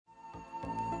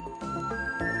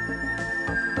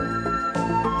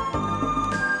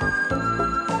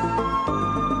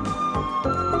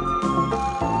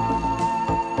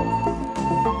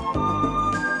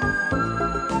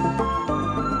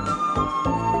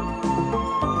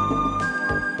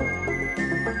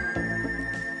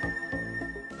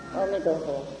陀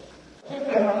佛。谢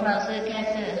谢洪老师开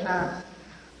示哈。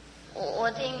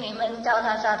我听你们叫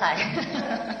他下台，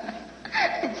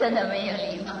真的没有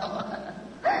礼貌。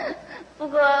不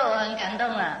过我很感动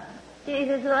了，第一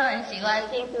次说很喜欢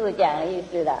听师父讲意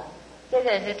思的，这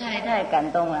个是太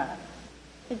感动了。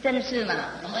是正事嘛，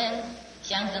我们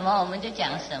想什么我们就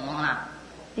讲什么啊。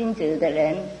君子的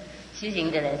人、修行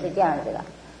的人是这样子的。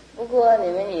不过你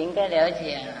们也应该了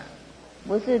解了，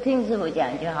不是听师父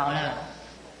讲就好了，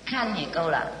看也够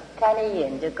了，看一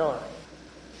眼就够了，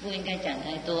不应该讲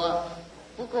太多。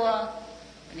不过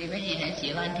你们也很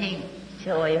喜欢听，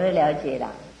所以我也会了解的。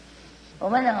我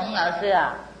们的洪老师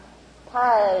啊，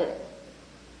他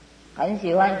很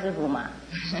喜欢师父嘛，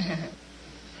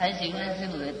很喜欢师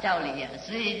父的道理啊，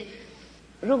所以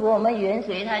如果我们原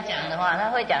随他讲的话，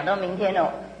他会讲到明天哦。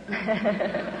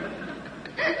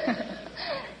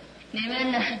你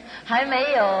们呢还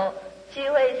没有机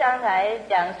会上台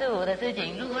讲师父的事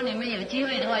情，如果你们有机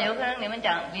会的话，有可能你们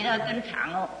讲比他更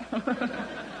长哦。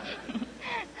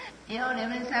以后你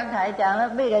们上台讲了，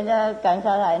被人家赶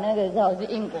下来，那个时候是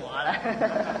因果了。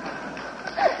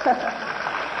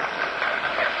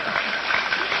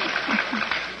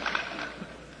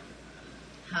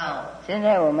好，现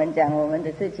在我们讲我们的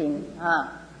事情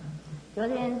啊。昨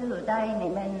天师父答应你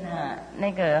们那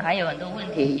个还有很多问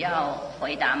题要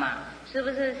回答嘛，是不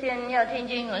是先要听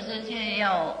经，或是先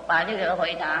要把这个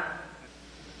回答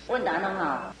问答弄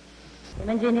好？你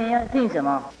们今天要听什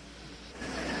么？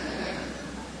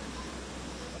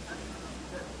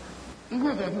意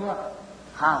识解脱。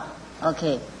好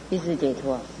 ，OK， 意识解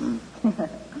脱，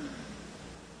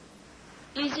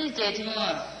意识解脱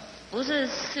不是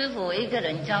师父一个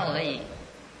人教而已，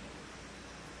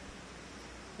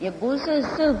也不是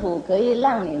师父可以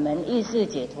让你们意识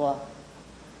解脱。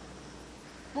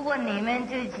不过你们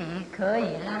自己可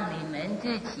以让你们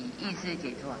自己意识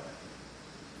解脱。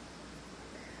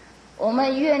我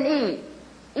们愿意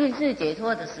意识解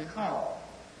脱的时候，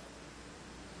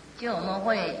就我们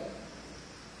会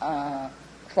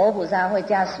佛菩萨会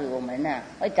加持我们呢，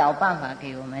会找办法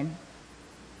给我们，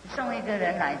送一个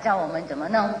人来教我们怎么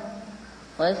弄，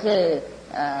或者是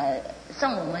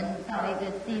送我们到一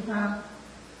个地方，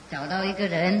找到一个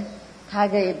人，他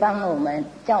可以帮我们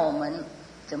教我们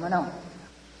怎么弄。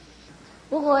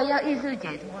如果要意识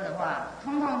解脱的话，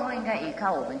通通都应该依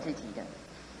靠我们自己的，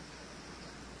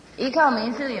依靠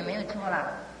名师也没有错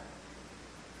啦。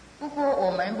不过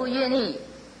我们不愿意，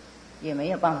也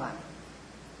没有办法。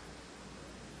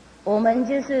我们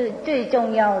就是最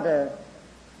重要的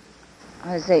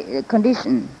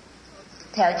condition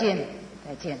条件。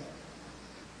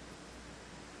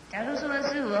假如说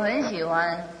师父很喜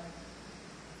欢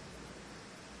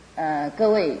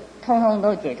各位通通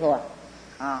都解脱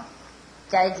啊，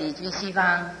在一起去西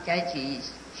方，在一起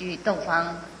去东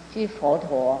方，去佛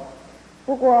陀。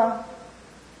不过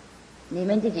你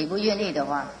们自己不愿意的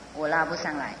话，我拉不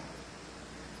上来。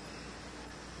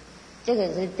这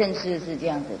个是正式是这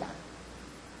样子的，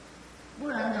不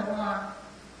然的话，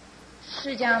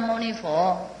释迦牟尼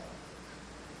佛、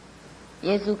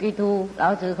耶稣基督、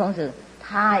老子、孔子，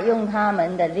他用他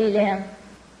们的力量，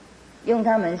用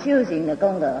他们修行的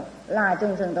功德，拉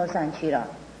众生都上去了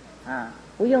啊！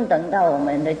不用等到我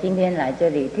们的今天来这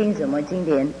里听什么经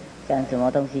典，讲什么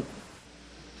东西。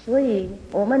所以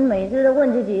我们每次都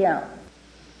问自己啊，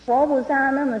佛菩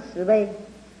萨那么慈悲，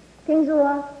听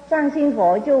说上信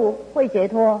佛就会解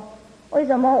脱，为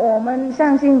什么我们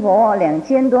上信佛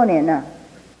2000多年了，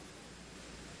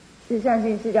是相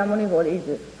信释迦牟尼佛的意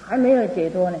思，还没有解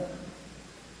脱呢？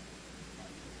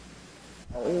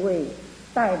有一位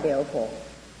代表佛，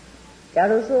假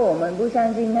如说我们不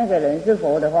相信那个人是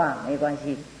佛的话，没关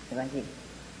系。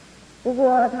不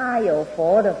过他有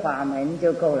佛的法门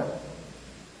就够了，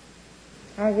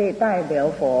他可以代表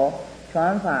佛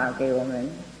传法给我们，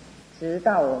指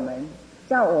导我们，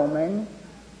叫我们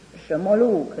什么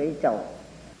路可以走，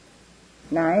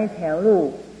哪一条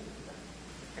路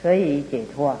可以解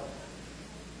脱。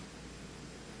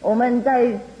我们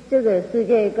在这个世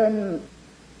界跟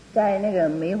在那个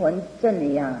迷魂阵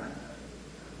一样，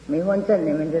迷魂阵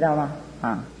你们知道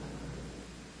吗？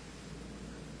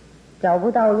找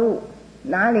不到路，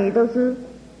哪里都是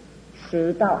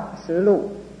实道实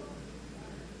路。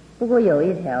不过有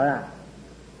一条啦，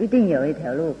一定有一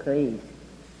条路可以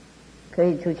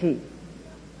出去。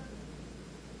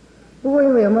不过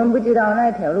因为我们不知道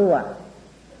那条路啊，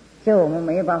所以我们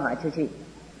没有办法出去。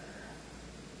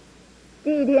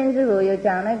第一天师父有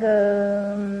讲那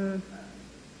个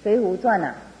水浒传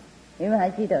啊，你们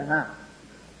还记得哈？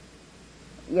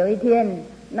有一天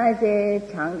那些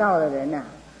强盗的人啊，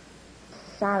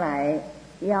杀来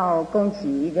要攻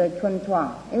击一个村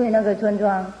庄，因为那个村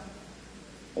庄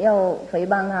要诽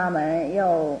谤他们，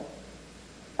要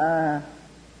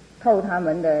偷他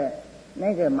们的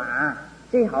那个马，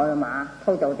最好的马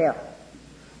偷走掉，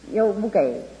又不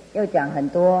给，又讲很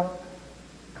多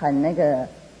很那个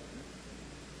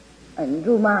很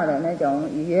辱骂的那种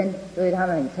语言，所以他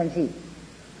们很生气，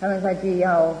他们下去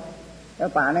要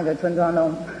把那个村庄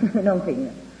弄平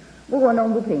了，不过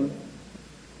弄不平，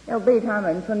要被他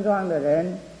们村庄的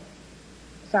人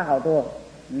杀好多。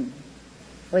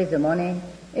为什么呢？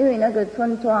因为那个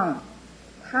村庄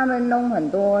他们弄很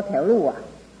多条路啊，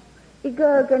一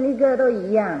个跟一个都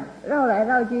一样，绕来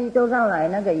绕去都绕来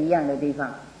那个一样的地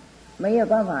方，没有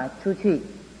办法出去。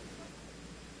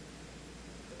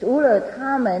除了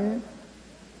他们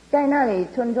在那里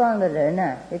村庄的人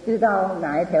呢，也知道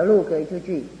哪一条路可以出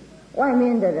去，外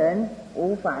面的人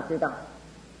无法知道，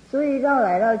所以绕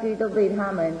来绕去都被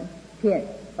他们骗，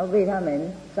都被他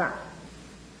们杀。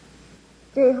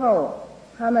最后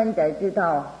他们才知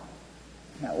道，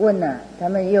问啊，他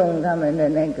们用他们的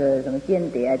那个什么间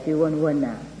谍啊去问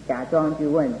啊，假装去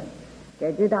问，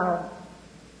才知道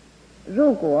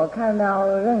如果看到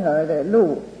任何的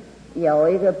路有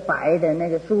一个白的那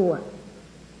个树啊，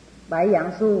白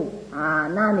杨树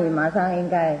啊，那你马上应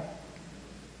该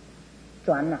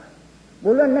转了，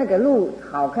不论那个路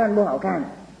好看不好看，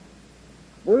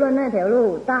不论那条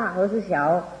路大或是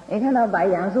小，你看到白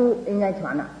杨树应该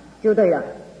转了就对了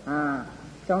啊。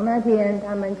从那天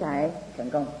他们才成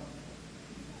功，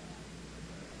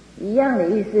一样的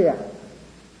意思啊。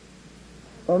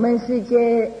我们世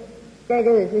界在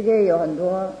这个世界有很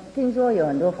多，听说有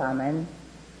很多法门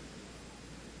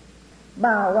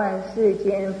，8万世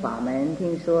间法门，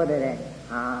听说的嘞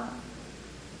啊。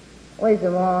为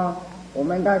什么我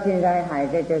们到现在还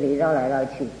在这里绕来绕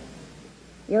去？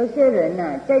有些人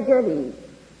呢，在这里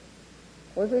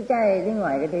或是在另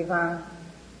外一个地方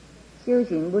修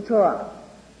行不错，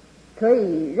可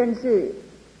以认识，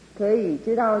可以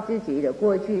知道自己的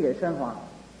过去的生活，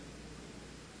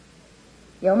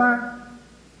有吗？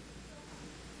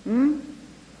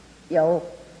有。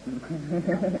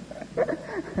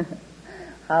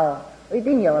好，一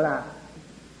定有啦。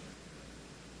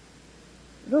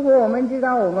如果我们知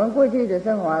道我们过去的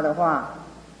生活的话，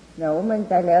那我们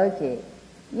才了解，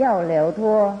要了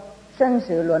脱生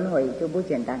死轮回就不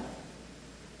简单。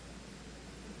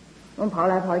我们跑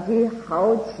来跑去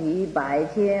好几百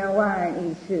千万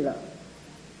亿次了，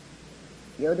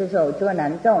有的时候做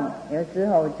男众，有的时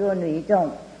候做女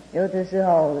众，有的时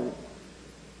候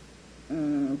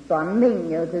短命，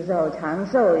有的时候长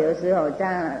寿，有的时候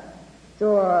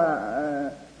做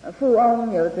富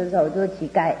翁，有的时候做乞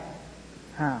丐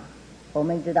我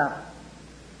们知道，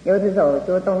有的时候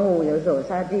做动物，有的时候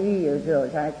下地狱，有的时候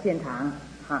下天堂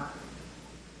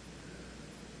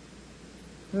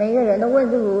每个人都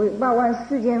问师父8万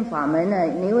世间法门呢，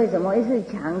你为什么一直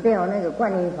强调那个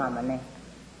观音法门呢？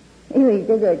因为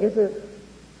这个就是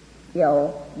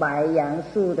有白杨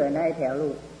树的那一条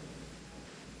路，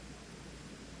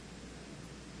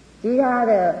其他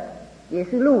的也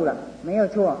是路了，没有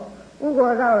错。不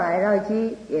过绕来绕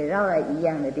去也绕来一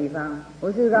样的地方，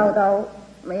不是绕到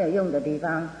没有用的地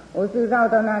方，不是绕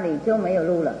到那里就没有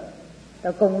路了，到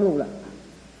公路了。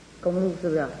公路是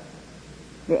不是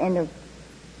 ？The end of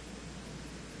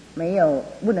没有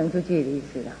不能出去的意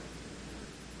思了。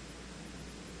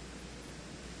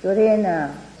昨天呢，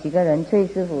几个人催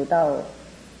师父到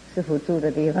师父住的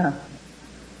地方，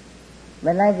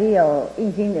本来只有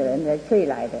印心的人才催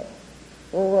来的，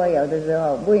不过有的时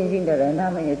候不印心的人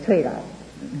他们也催来，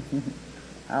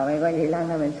好，没关系，让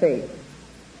他们催。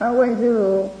他问师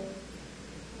父，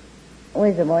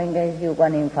为什么应该修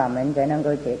观音法门才能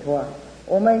够解脱？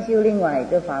我们修另外一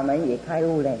个法门也开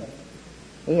悟了，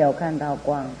也有看到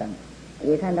光等，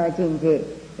也看到境界，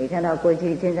也看到过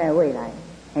去、现在、未来，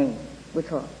不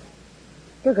错。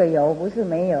这个有不是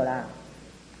没有啦，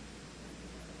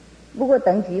不过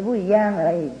等级不一样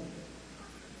而已。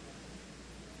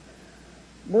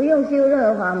不用修任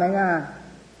何法门啊，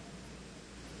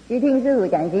去听师父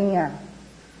讲经啊，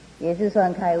也是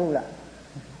算开悟了，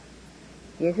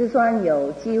也是算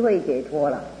有机会解脱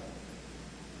了。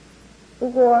不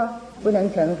过不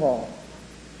能成佛，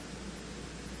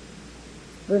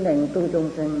不能度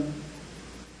众生。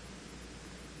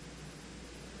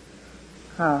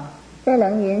好，在《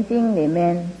楞严经》里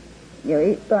面有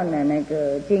一段的那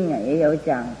个经也有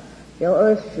讲，有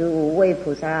25位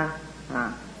菩萨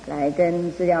来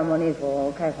跟释迦牟尼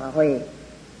佛开法会，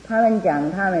他们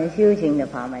讲他们修行的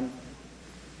法门，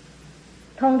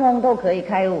通通都可以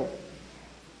开悟。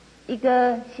一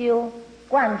个修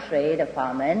灌水的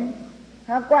法门，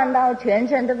他灌到全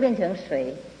身都变成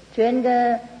水，全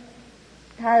个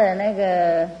他的那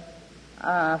个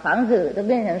房子都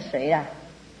变成水了。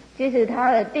即使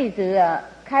他的弟子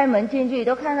开门进去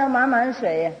都看到满满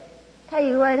水，他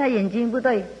以为他眼睛不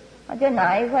对，他就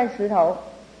拿一块石头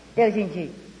掉进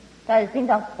去，他经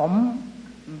常嘣，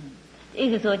一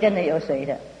直说真的有水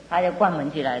的，他就关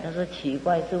门起来。他说奇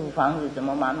怪，师父房子怎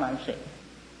么满满水？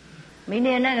明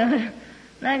天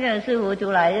那个师父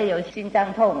出来就有心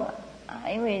脏痛了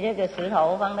因为这个石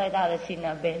头放在他的心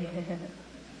那边，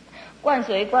灌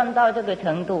水灌到这个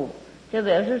程度，就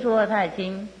表示说他已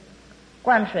经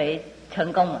灌水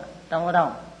成功了，懂不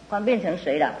懂？灌变成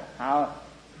水了。好，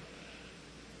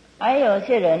还有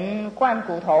些人灌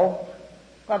骨头，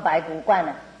灌白骨灌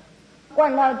了，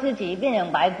灌到自己变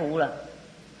成白骨了，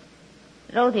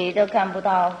肉体都看不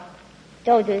到，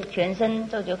就全身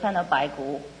就看到白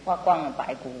骨，花光了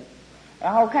白骨。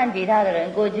然后看其他的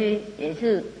人过去也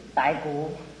是白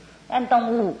骨，看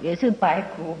动物也是白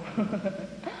骨。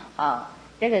好，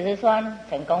这个是算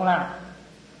成功了。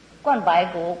灌白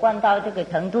骨灌到这个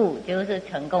程度就是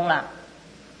成功了，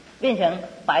变成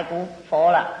白骨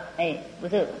佛了，不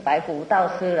是白骨道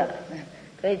师了，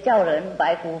可以叫人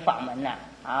白骨法门了。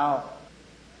好，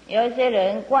有一些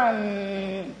人灌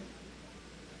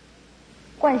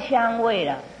香味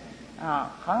了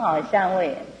很好的香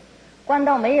味，灌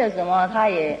到没有什么他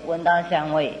也闻到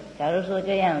香味。假如说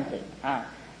这样子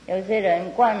有些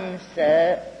人灌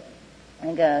舌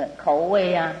那个口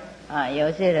味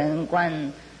有些人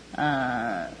灌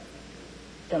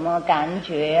什么感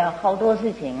觉好多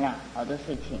事情好多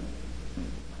事情。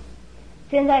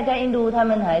现在在印度他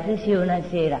们还是修那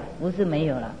些啦，不是没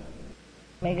有啦，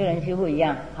每个人修不一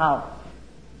样。好，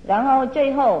然后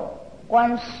最后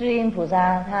观世音菩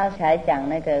萨他才讲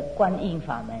那个观音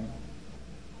法门，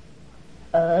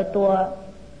耳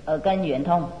根圆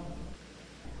通。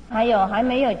还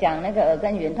没有讲那个耳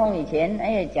根圆通以前，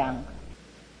还有讲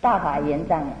大法圆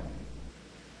藏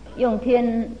用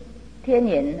天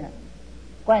眼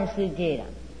观世界了，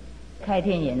开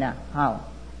天眼了。好，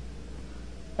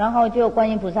然后就观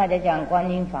音菩萨在讲观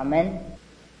音法门，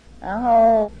然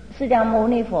后释迦牟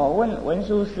尼佛问文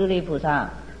殊师利菩萨，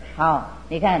好，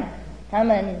你看他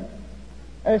们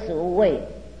25位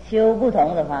修不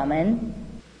同的法门，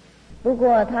不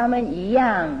过他们一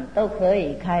样都可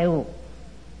以开悟。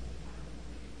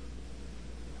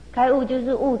开悟就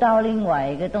是悟到另外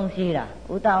一个东西了，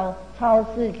悟到超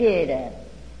世界的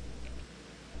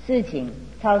事情，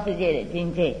超世界的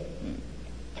境界，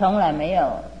从来没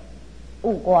有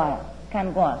悟过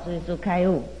看过，所以说开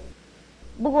悟。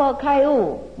不过开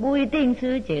悟不一定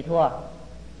是解脱，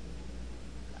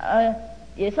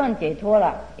也算解脱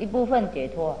了，一部分解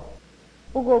脱，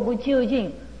不过不究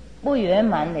竟，不圆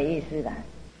满的意思啦。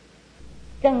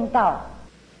正道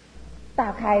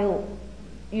大开悟，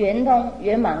圆通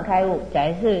圆满开悟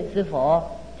才是佛，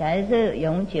才是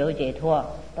永久解脱，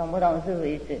懂不懂是不是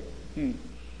意思？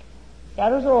假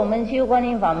如说我们修观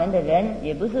音法门的人，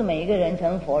也不是每一个人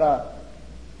成佛了，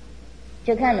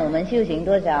就看我们修行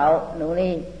多少努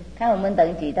力，看我们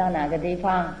等级到哪个地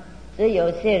方。所以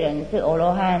有些人是阿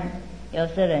罗汉，有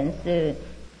些人是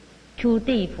初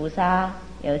地菩萨，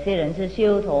有些人是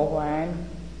修陀环。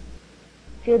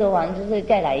修陀环就是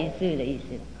再来一次的意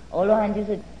思，阿罗汉就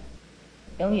是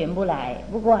永远不来，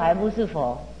不过还不是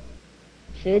佛。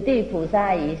十地菩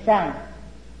萨以上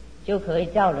就可以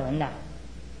叫人了，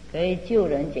可以救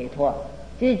人解脱，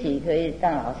自己可以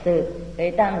当老师，可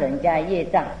以当人家业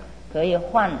障，可以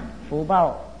换福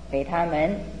报给他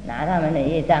们，拿他们的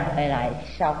业障回来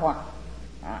消化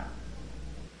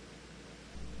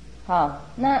好，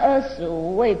那25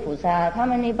位菩萨他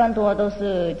们一般多都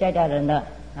是在家人的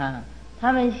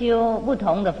他们修不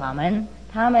同的法门，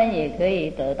他们也可以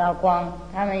得到光，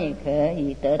他们也可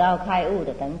以得到开悟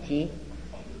的等级。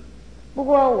不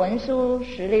过文殊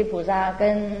师利菩萨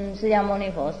跟释迦牟尼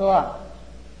佛说，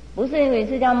不是因为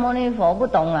释迦牟尼佛不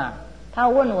懂他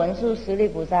问文殊师利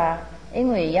菩萨，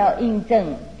因为要印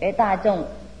证给大众，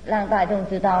让大众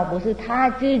知道不是他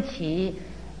自己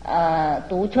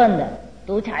独寸的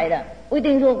独裁的，不一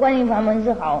定说观音法门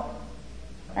是好，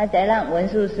那才让文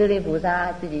殊师利菩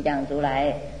萨自己讲出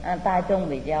来，让大众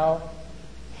比较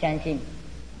相信。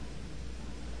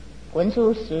文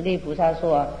殊师利菩萨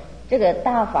说，这个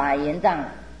大法圆藏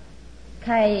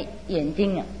开眼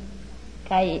睛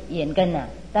开眼根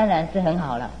当然是很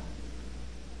好了，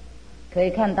可以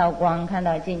看到光，看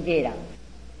到境界了。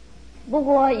不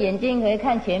过眼睛可以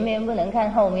看前面，不能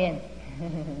看后面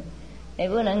也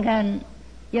不能看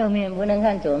右面，不能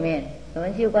看左面。我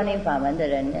们修观音法门的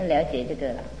人要了解这个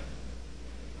了。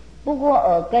不过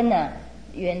耳根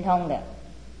圆通的，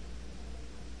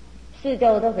四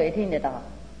周都可以听得到。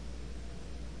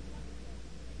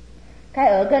开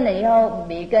耳根了以后，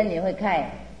鼻根也会开，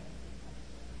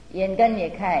眼根也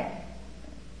开，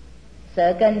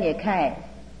舌根也开，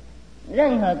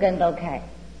任何根都开，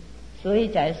所以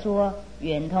才说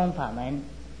圆通法门。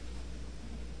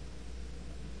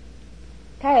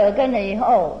开耳根了以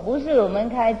后，不是我们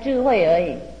开智慧而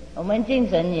已，我们精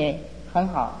神也很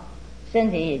好，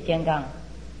身体也健康。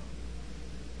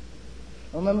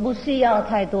我们不需要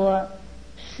太多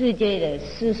世界的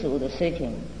世俗的事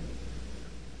情。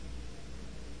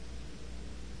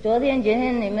昨天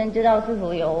你们知道师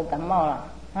父有感冒了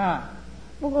啊，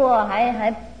不过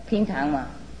还平常嘛，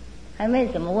还没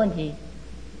什么问题，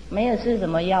没有吃什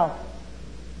么药，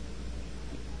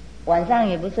晚上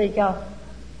也不睡觉，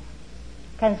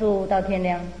看书到天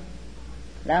亮，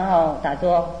然后打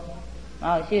坐，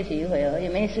然后休息一会儿，也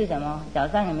没吃什么，早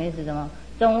上也没吃什么，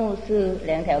中午吃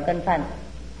2条羹饭，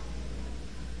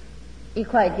一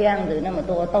块这样子那么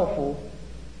多豆腐，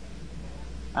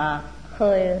啊，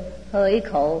喝一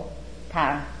口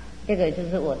汤，这个就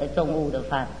是我的中午的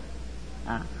饭，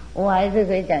啊，我还是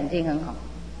可以讲经很好。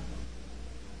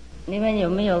你们有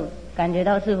没有感觉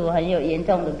到师父很有严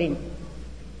重的病？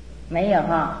没有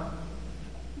哈。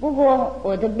不过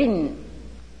我的病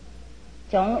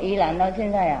从宜兰到现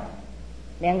在啊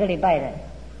，2个礼拜了，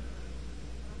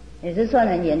也是算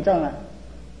很严重了。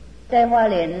在花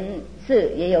莲是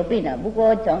也有病了，不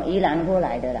过从宜兰过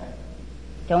来的啦，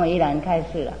从宜兰开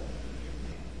始了。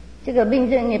这个病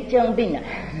是孽障病啊，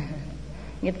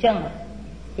孽障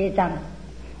业障，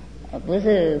不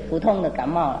是普通的感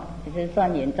冒了，就是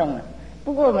算严重了。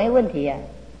不过没问题啊，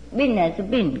病呢是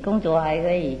病，工作还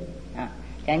可以啊，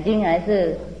讲经还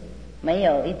是没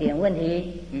有一点问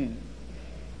题。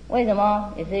为什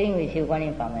么？也是因为修观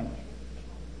念法门。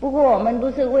不过我们不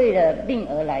是为了病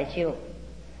而来修，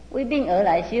为病而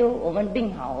来修，我们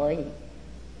病好而已，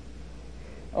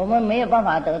我们没有办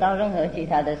法得到任何其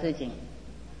他的事情，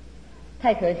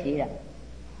太可惜了。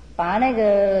把那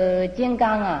个金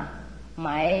刚啊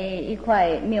买一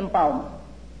块面包，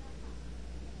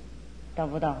懂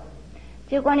不懂？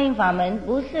这观念法门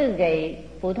不是给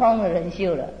普通的人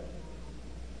修的，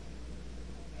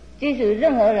即使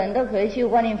任何人都可以修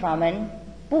观念法门，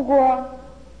不过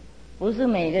不是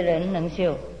每个人能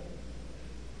修，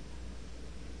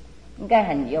应该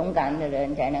很勇敢的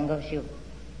人才能够修，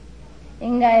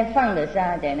应该放得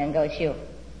下才能够修。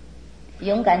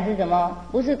勇敢是什么？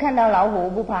不是看到老虎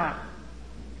不怕，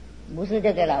不是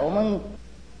这个了。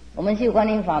我们修观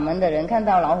念法门的人看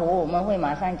到老虎，我们会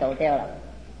马上走掉了。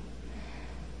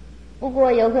不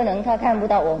过有可能他看不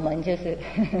到我们，就是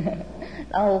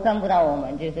老虎看不到我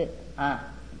们，就是啊。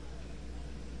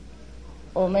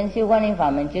我们修观念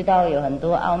法门知道有很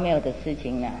多奥妙的事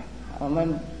情啊，我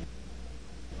们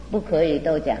不可以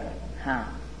都讲哈，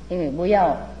因为不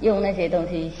要用那些东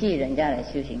西吸人家来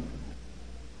修行。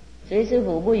所以师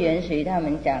父不允许他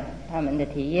们讲他们的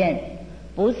体验，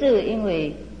不是因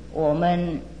为我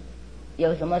们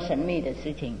有什么神秘的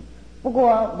事情，不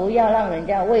过不要让人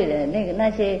家为了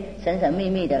那些神神秘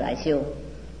秘的来修，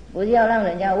不要让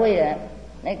人家为了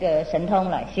那个神通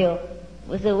来修，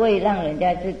不是让人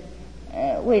家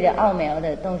为了奥妙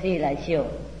的东西来修，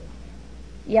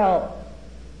要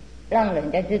让人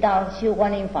家知道修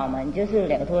观念法门就是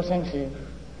了脱生死，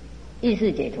意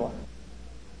识解脱。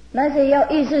那些要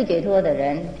意识解脱的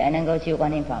人才能够修观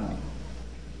念法门。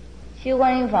修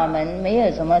观念法门没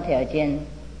有什么条件，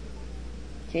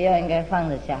只要应该放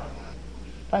得下。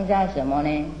放下什么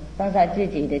呢？放下自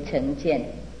己的成见，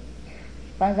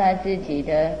放下自己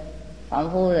的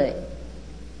凡夫的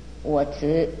我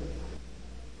执。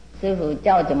师父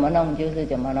叫怎么弄就是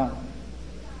怎么弄，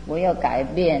我要改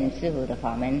变师父的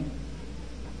法门，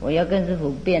我要跟师父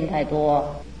变太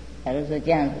多，假如说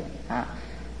这样子啊，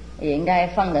也应该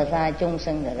放得下众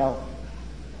生的肉，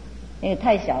因为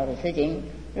太小的事情，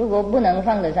如果不能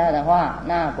放得下的话，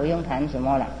那不用谈什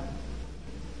么了。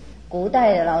古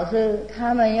代的老师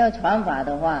他们要传法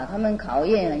的话，他们考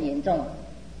验很严重，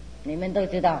你们都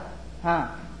知道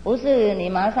啊，不是你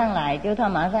马上来就他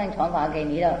马上传法给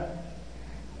你了。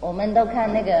我们都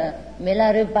看那个弥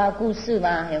勒日巴故事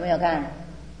吗？有没有看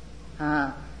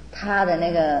啊？他的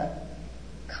那个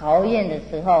考验的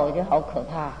时候就好可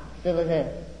怕，是不是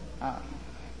啊？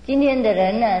今天的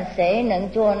人呢，谁能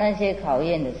做那些考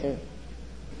验的事？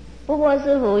不过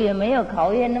师父也没有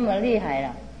考验那么厉害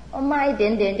了，我慢一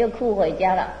点点就哭回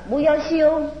家了，不要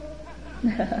修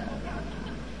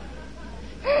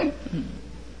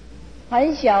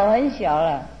很小很小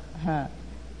了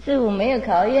师父没有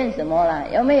考验什么了，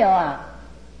有没有啊？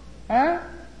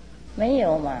没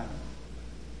有嘛。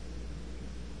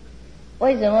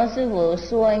为什么师父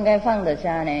说应该放得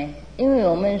下呢？因为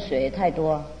我们学太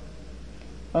多，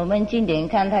我们经典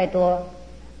看太多，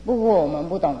不过我们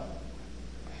不懂。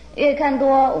越看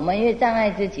多，我们越障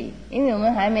碍自己，因为我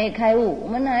们还没开悟，我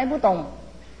们还不懂。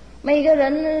每个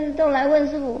人呢都来问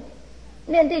师父，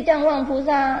念地藏王菩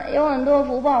萨有很多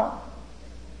福报，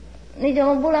你怎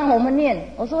么不让我们念？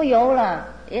我说有了，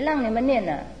也让你们念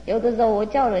了。有的时候我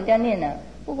叫人家念了，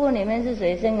不过你们是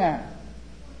学生啊，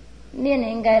念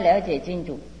应该了解清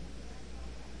楚。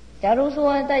假如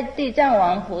说在地藏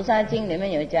王菩萨经里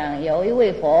面有讲，有一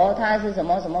位佛，他是什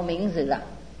么什么名字啦？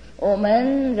我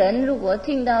们人如果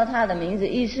听到他的名字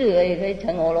一世而已，可以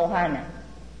成阿罗汉了。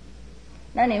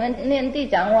那你们念地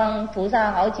藏王菩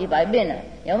萨好几百遍了，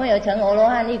有没有成阿罗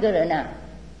汉一个人啊？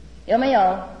有没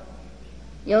有？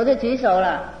有的举手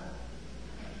了。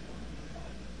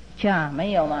恰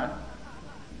没有嘛？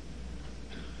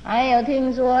还有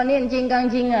听说念金刚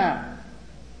经啊，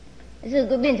是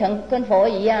变成跟佛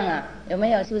一样啊？有没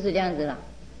有？是不是这样子啦？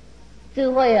智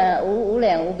慧啊，无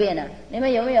量无边啊！你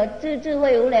们有没有智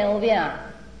慧无量无边啊？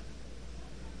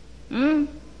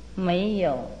没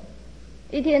有。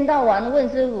一天到晚问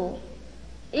师父，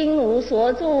因无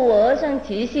所住而生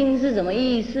其心是什么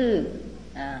意思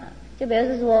啊？就表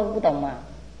示说不懂嘛。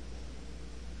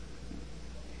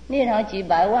念好几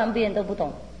百万遍都不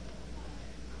懂，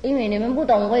因为你们不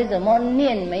懂为什么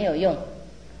念没有用。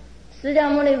释迦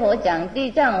牟尼佛讲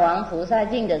地藏王菩萨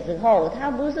经的时候，他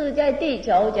不是在地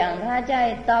球讲，他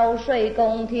在刀碎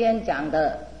宫天讲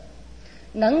的。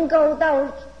能够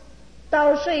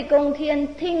到碎宫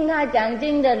天听他讲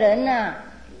经的人啊，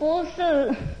不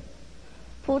是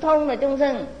普通的众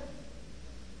生。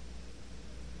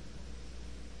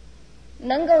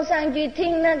能够上去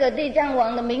听那个地藏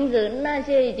王的名字，那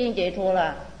些已经解脱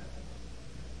了，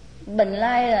本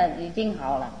来已经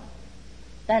好了。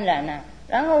当然了，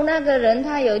然后那个人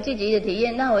他有自己的体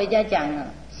验，他回家讲了，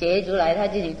写出来他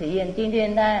自己体验。今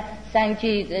天他上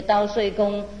去到碎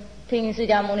宫听释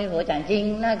迦牟尼佛讲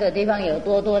经，那个地方有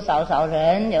多少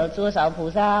人，有多少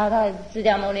菩萨，他释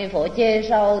迦牟尼佛介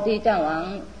绍地藏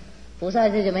王菩萨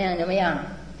是怎么样，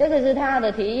这个是他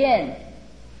的体验。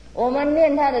我们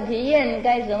念他的体验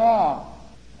该什么？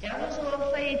假如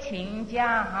说飞行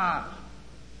家哈，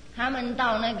他们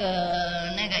到那个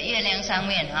月亮上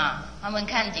面哈，他们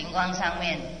看景观上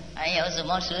面还有什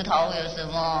么石头，有什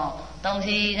么东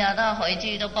西，他回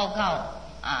去都报告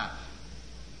啊。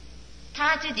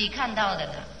他自己看到的，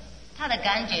他的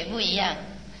感觉不一样，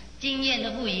经验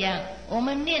都不一样。我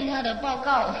们念他的报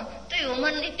告，对我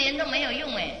们一点都没有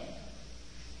用哎。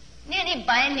念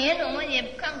100年，我们也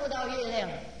看不到月亮。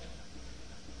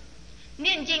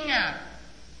念经啊，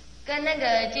跟那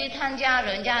个去参加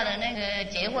人家的那个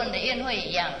结婚的宴会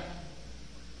一样。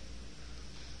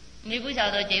你不晓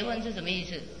得结婚是什么意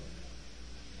思？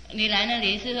你来那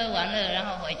里吃喝玩乐，然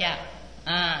后回家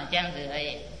啊，这样子而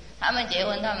已。他们结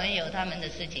婚，他们有他们的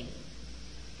事情。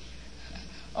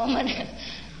我们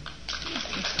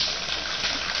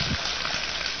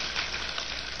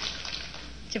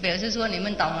就表示说你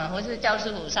们懂了，我是教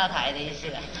师傅下台的意思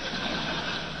啊。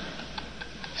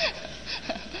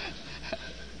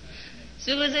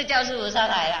是不是教师傅下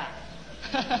台了？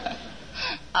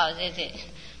好，谢谢。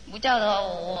不叫的话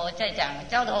我再讲，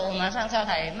叫的话我马上下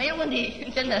台，没有问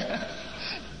题，真的。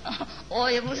我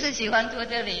也不是喜欢坐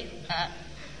这里啊，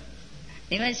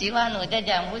你们喜欢我再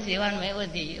讲，不喜欢没问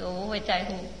题，我不会在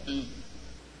乎。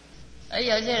而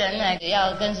有些人呢，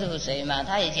要跟师傅学嘛，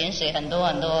他以前学很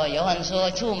多，有很多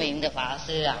著名的法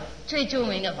师啊，最著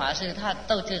名的法师他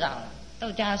都知道了，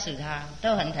都加持他，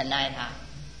都很疼爱他。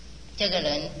这个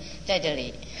人在这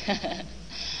里，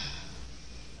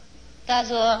他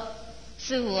说：“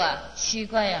师父啊，奇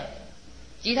怪啊，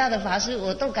其他的法师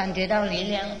我都感觉到力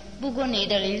量，不过你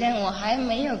的力量我还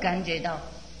没有感觉到，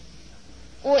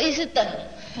我一直等。”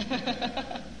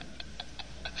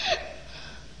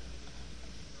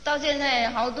到现在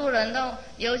好多人都，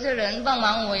有些人帮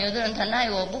忙我，有的人疼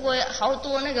爱我，不过好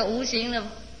多那个无形的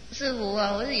师父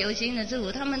啊，或是有形的师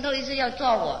父，他们都一直要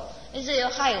抓我，一直要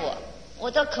害我。我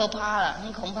都可怕了，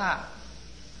很恐怕。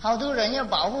好多人要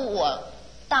保护我，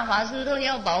大法师都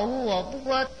要保护我，不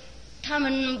过他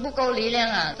们不够力量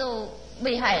啊，都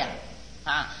危害了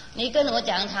啊！你跟我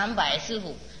讲坦白，师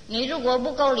父，你如果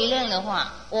不够力量的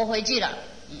话，我回去了。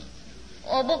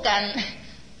我不敢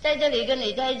在这里跟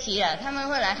你在一起啊，他们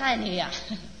会来害你呀。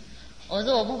我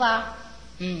说我不怕。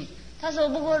他说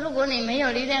不过如果你没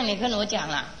有力量，你跟我讲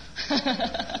啦。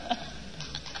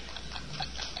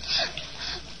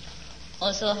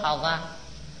我说好吧，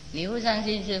你不相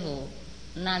信师父，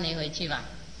那你回去吧。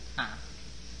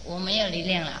我没有力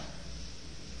量了，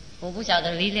我不晓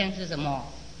得力量是什么。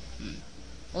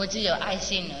我只有爱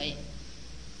心而已，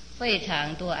非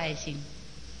常多爱心，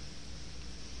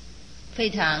非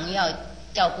常要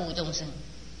照顾众生。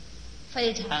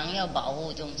非常要保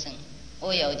护众生，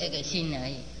我有这个心而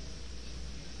已，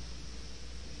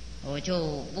我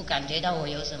就不感觉到我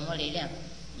有什么力量。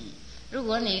如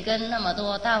果你跟那么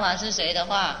多大法师学的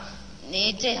话，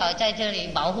你最好在这里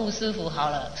保护师父好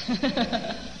了。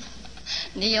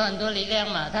你有很多力量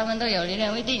嘛，他们都有力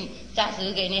量，一定加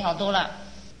持给你好多了。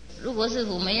如果师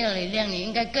父没有力量，你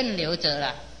应该更留着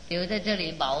了，留在这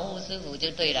里保护师父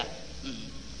就对了。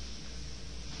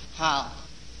好，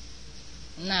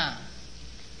那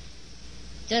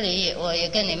这里我也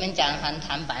跟你们讲很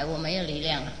坦白，我没有力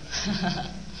量了。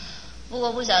不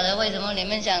过不晓得为什么你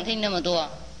们想听那么多。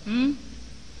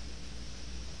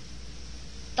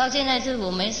到现在师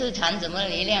父没事谈什么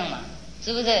力量嘛，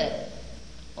是不是？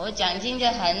我讲经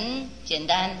就很简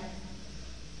单，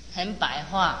很白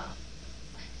话，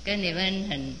跟你们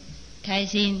很开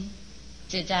心，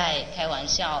就在开玩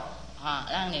笑啊，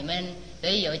让你们可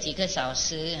以有几个小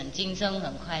时很轻松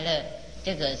很快乐，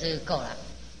这个是够了。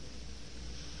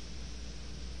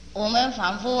我们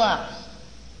凡夫啊，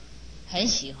很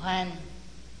喜欢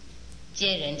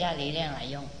借人家力量来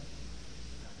用，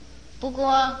不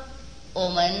过我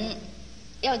们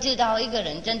要知道一个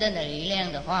人真正的力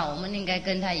量的话，我们应该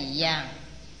跟他一样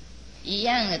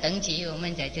的等级，我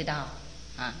们才知道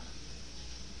啊。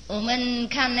我们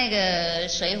看那个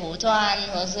《水浒传》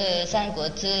或是《三国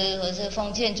志》或是《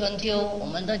封建春秋》，我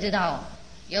们都知道，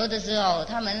有的时候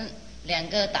他们两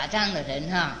个打仗的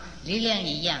人力量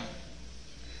一样，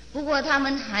不过他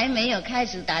们还没有开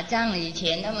始打仗以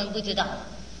前，他们不知道，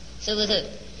是不是？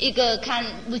一个看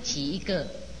不起一个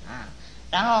啊，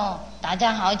然后打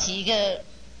仗好几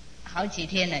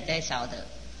天了才晓得，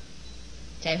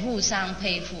才互相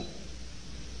佩服。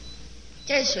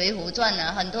在《水浒传》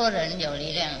呢，很多人有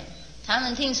力量，他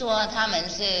们听说他们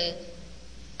是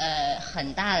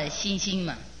很大的星星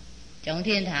嘛，从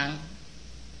天堂，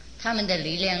他们的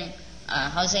力量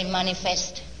how say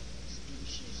manifest，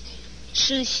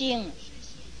 视线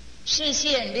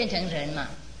变成人嘛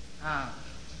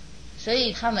所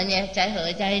以他们也才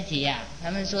合在一起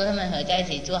他们说他们合在一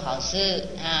起做好事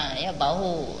要保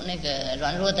护那个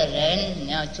软弱的人，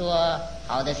要做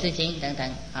好的事情等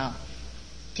等，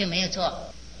就没有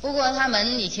错。不过他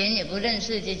们以前也不认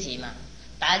识自己嘛，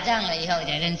打仗了以后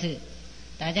才认识，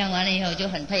打仗完了以后就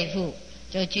很佩服，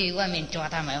就去外面抓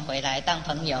他们回来当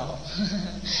朋友。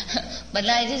本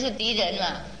来就是敌人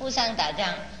嘛，互相打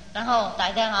仗，然后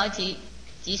打仗好几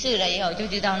次了以后，就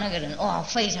知道那个人哇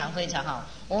非常非常好，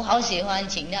我好喜欢，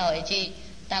请他回去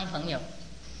当朋友。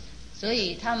所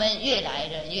以他们越来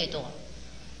的越多。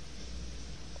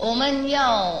我们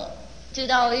要知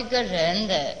道一个人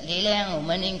的力量，我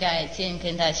们应该先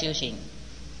跟他修行，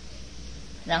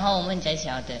然后我们才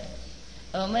晓得。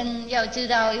我们要知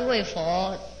道一位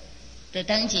佛的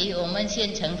等级，我们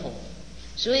先成佛。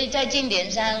所以在经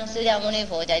典上，释迦牟尼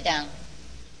佛在讲，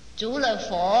除了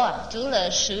佛除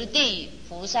了十地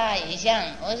菩萨以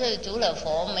上，或是除了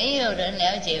佛，没有人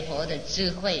了解佛的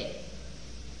智慧。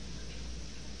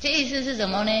这意思是什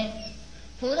么呢？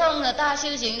普通的大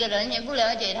修行的人也不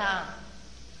了解他。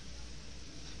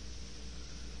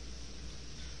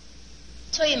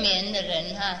催眠的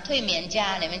人催眠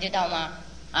家，你们知道吗？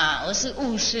我是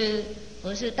巫师，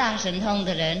我是大神通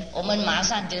的人，我们马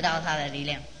上知道他的力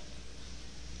量。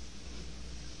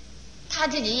他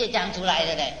自己也讲出来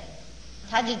的嘞，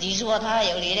他自己说他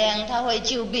有力量，他会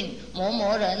救病，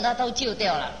某人他都救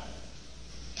掉了，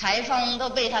台风都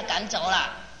被他赶走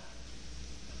了，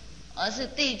而是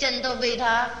地震都被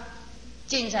他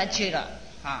进下去了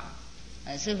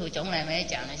师父从来没有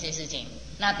讲那些事情，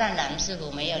那当然师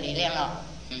父没有力量了。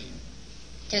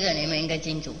这个你们应该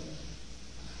清楚，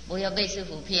不要被师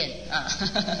父骗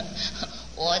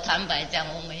我坦白讲，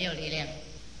我没有力量。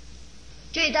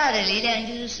最大的力量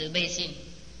就是慈悲心、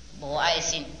博爱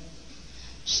心。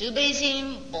慈悲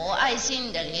心、博爱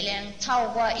心的力量超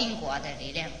过因果的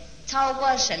力量，超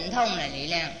过神通的力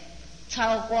量，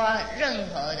超过任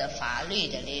何的法律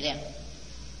的力量。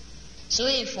所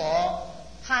以佛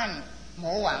和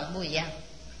魔王不一样，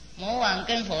魔王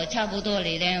跟佛差不多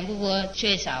力量，不过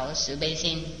缺少慈悲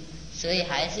心，所以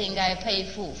还是应该佩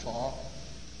服佛。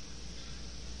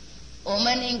我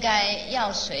们应该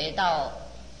要学到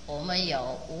我们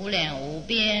有无量无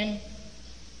边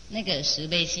那个慈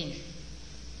悲心，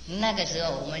那个时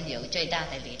候我们有最大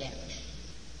的力量。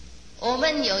我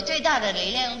们有最大的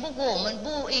力量，不过我们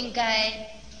不应该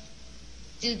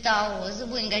知道，我是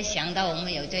不应该想到我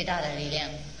们有最大的力量。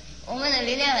我们的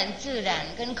力量很自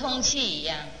然，跟空气一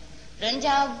样，人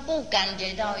家不感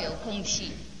觉到有空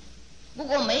气，不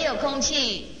过没有空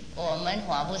气我们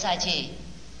活不下去。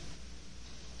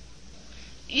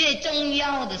越重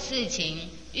要的事情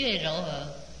越柔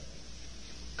和，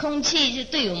空气是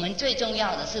对我们最重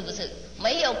要的，是不是？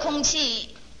没有空气，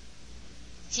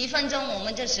几分钟我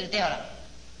们就死掉了。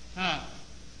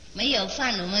没有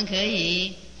饭我们可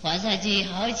以活下去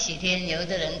好几天，有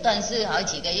的人断食好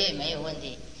几个月没有问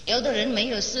题，有的人没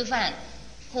有吃饭，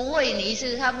胡卫尼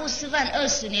是他不吃饭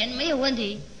20年没有问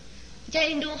题。在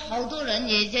印度好多人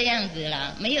也这样子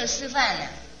啦，没有吃饭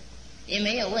也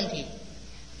没有问题。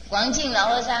广庆老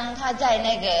和尚他在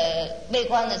那个闭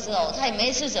关的时候，他也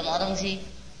没吃什么东西，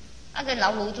他跟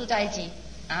老虎住在一起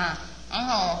然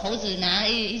后猴子拿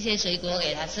一些水果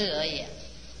给他吃而已，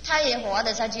他也活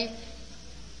得下去。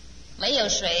没有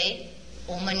水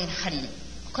我们很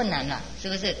困难了，是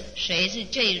不是？水是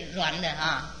最软的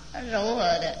柔和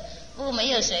的，不过没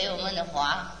有水我们活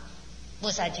不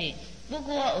下去。不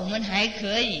过我们还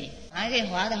可以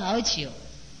活得好久。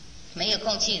没有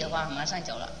空气的话马上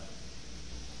走了，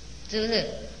是不是？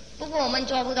不过我们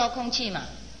抓不到空气嘛，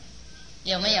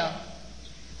有没有？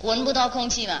闻不到空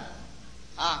气嘛，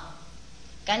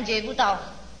感觉不到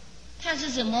它是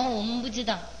什么我们不知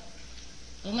道，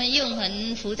我们用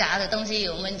很复杂的东西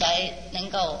我们才能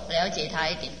够了解它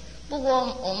一点，不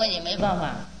过我们也没办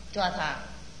法抓它。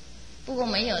不过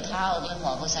没有它我们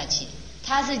活不下去，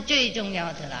它是最重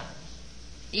要的啦。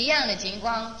一样的情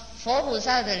况，佛菩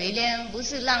萨的力量不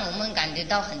是让我们感觉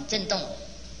到很震动，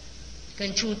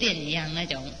跟触电一样那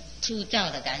种粗糙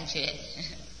的感觉。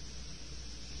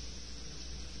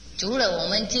除了我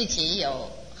们自己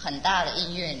有很大的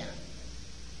意愿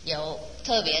有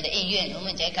特别的意愿，我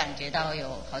们才感觉到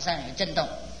好像有震动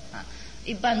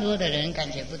一般多的人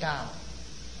感觉不到，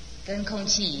跟空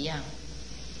气一样。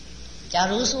假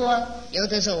如说有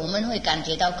的时候我们会感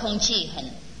觉到空气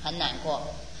很难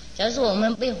过，假如说我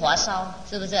们被火烧，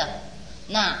是不是？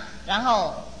然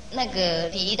后那个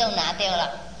皮都拿掉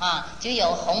了只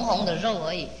有红红的肉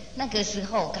而已，那个时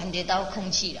候感觉到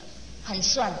空气了，很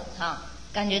酸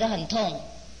感觉到很痛，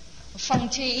放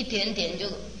弃一点点就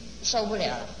受不了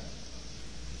了。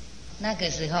那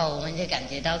个时候我们就感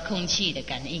觉到空气的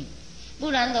感应，不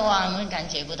然的话我们感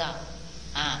觉不到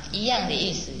一样的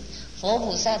意思。佛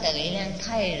菩萨的力量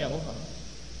太柔和，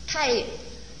太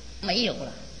没有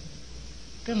了，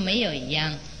跟没有一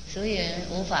样，所以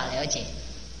无法了解。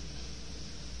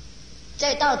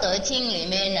在《道德经》里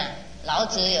面老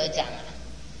子有讲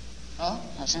好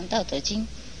像《道德经》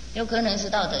有可能是《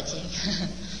道德经》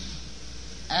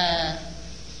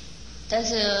但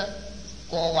是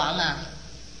国王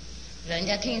人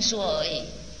家听说而已，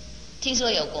听说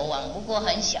有国王，不过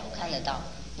很小看得到，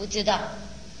不知道。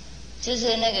就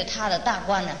是那个他的大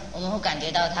官我们会感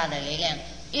觉到他的力量，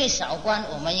越小官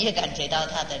我们越感觉到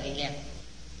他的力量。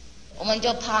我们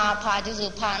就怕就是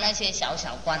怕那些小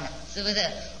官是不是？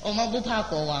我们不怕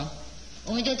国王，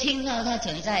我们就听到他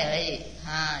存在而已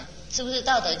是不是《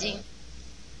道德经》？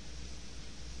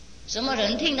什么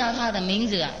人听到他的名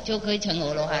字就可以成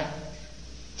阿罗汉？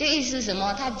这意思什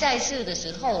么？他在世的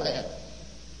时候的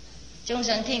众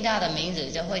生听他的名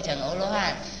字就会成阿罗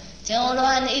汉。成阿罗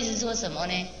汉的意思说什么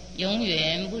呢？永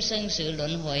远不生死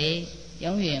轮回，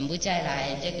永远不再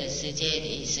来这个世界的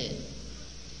意思。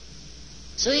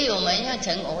所以我们要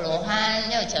成阿罗汉，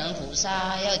要成菩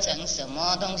萨，要成什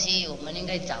么东西，我们应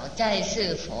该找在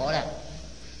世佛了。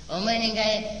我们应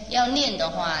该要念的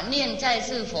话，念在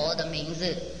世佛的名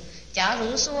字。假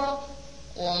如说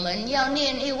我们要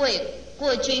念一位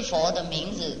过去佛的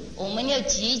名字，我们要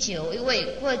祈求一位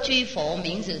过去佛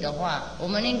名字的话，我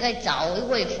们应该找一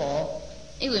位佛，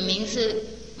一位名字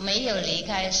没有离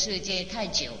开世界太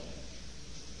久，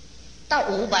到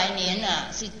500年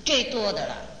是最多的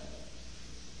了。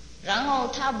然后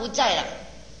他不在了，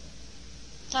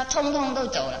他通通都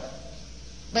走了。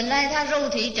本来他肉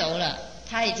体走了，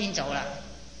他已经走了，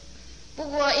不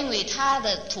过因为他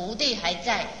的徒弟还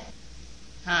在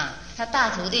他大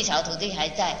徒弟小徒弟还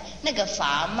在，那个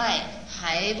法脉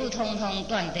还不通通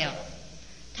断掉，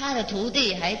他的徒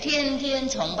弟还天天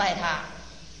崇拜他，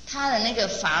他的那个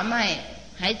法脉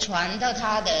还传到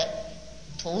他的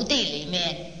徒弟里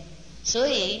面。所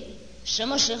以什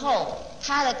么时候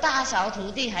他的大小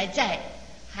徒弟还在，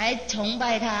还崇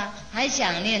拜他，还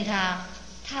想念他，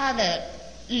他的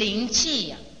灵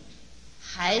气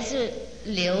还是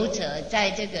留着在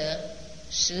这个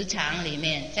时场里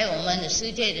面，在我们的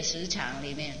世界的时场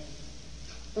里面。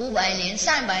500年、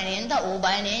300年到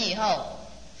500年以后，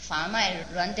法脉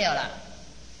乱掉了，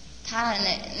他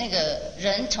那个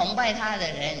人崇拜他的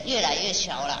人越来越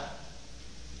小了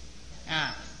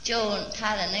就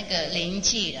他的那个灵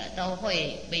气都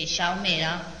会被消灭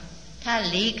了，他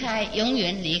永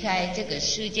远离开这个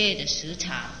世界的时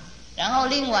场。然后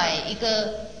另外一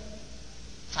个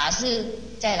法师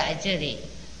再来这里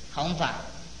弘法，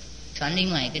传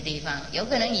另外一个地方，有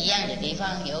可能一样的地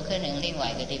方，有可能另外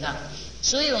一个地方。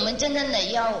所以我们真正的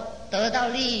要得到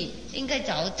利益，应该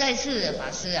找在世的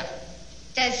法师啊，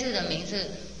在世的名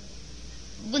士，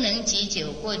不能急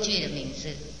久过去的名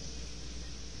士。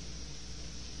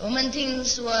我们听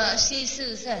说西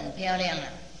式是很漂亮啊，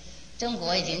中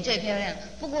国已经最漂亮，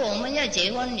不过我们要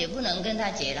结婚也不能跟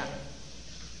他结了，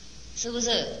是不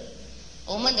是？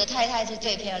我们的太太是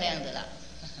最漂亮的了，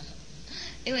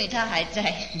因为她还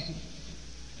在。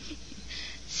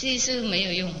西式没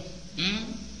有用，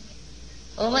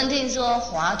我们听说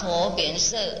华佗变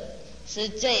色是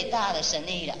最大的神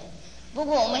力了，不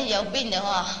过我们有病的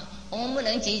话，我们不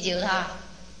能急求他，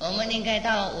我们应该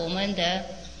到我们的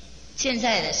现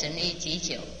在的神力急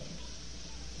求。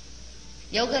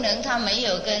有可能他没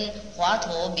有跟华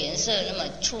佗变色那么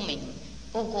出名，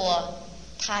不过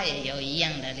他也有一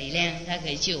样的力量，他可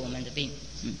以救我们的病。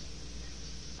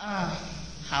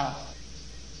好，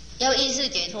要意识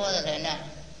解脱的人啊，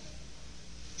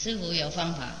师父有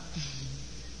方法，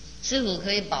师父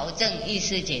可以保证意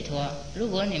识解脱。如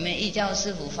果你们依照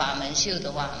师父法门修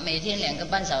的话，每天2个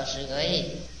半小时而已，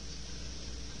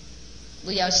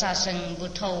不要杀生，不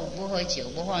偷，不喝酒，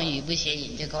不放语，不邪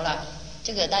淫就够了。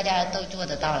这个大家都做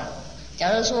得到了。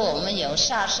假如说我们有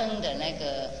杀生的那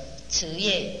个职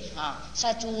业啊，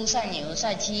杀猪、杀牛、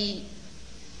杀鸡、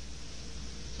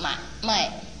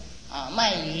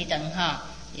卖鱼等哈，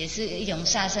也是一种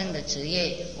杀生的职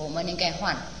业，我们应该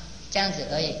换，这样子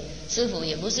而已。师父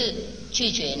也不是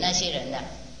拒绝那些人的，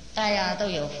大家都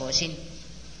有佛心，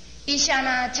一刹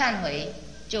那忏悔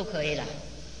就可以了，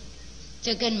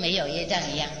就跟没有业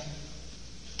障一样。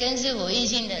跟师父一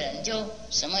心的人就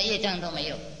什么业障都没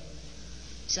有，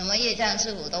什么业障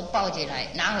师父都抱起来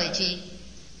拿回去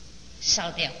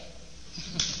烧掉。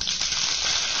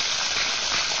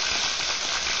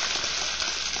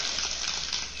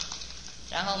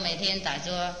然后每天打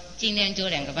坐，尽量做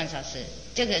2个半小时，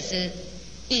这个是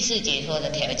意识解脱的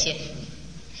条件。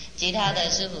其他的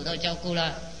师父都照顾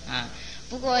了啊。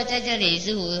不过在这里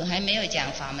师父还没有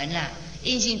讲法门啦，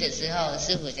印性的时候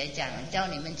师父在讲，教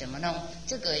你们怎么弄，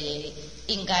这个也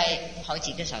应该好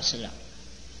几个小时了。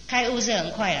开悟是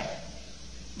很快了，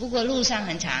不过路上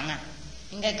很长啊，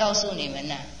应该告诉你们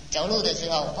了，走路的时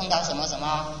候碰到什么什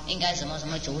么，应该什么什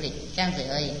么处理，这样子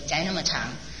而已，才那么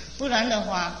长。不然的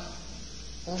话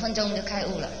5分钟就开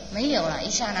悟了，没有了，一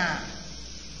刹那。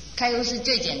开悟是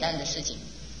最简单的事情，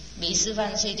比吃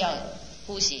饭睡觉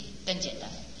呼吸更简单。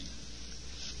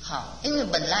好，因为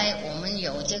本来我们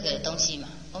有这个东西嘛，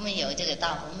我们有这个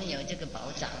道，我们有这个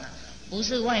宝藏啊，不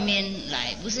是外面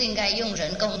来，不是应该用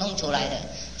人工弄出来的，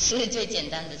是最简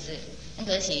单的事。很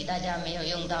可惜大家没有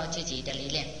用到自己的力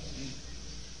量。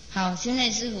好，现在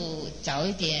师父早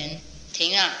一点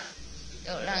停了，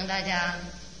就让大家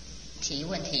提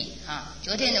问题啊。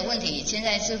昨天的问题现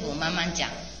在师父慢慢讲，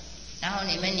然后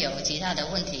你们有其他的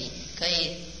问题可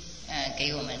以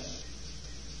给我们。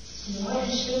请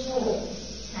问师父，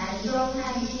禅宗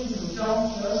和净土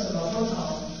宗有什么不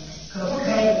同？可不可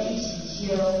以一起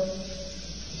修？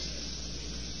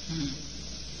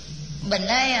本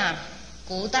来呀，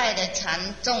古代的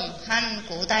禅宗和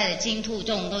古代的净土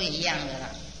宗都一样的啦。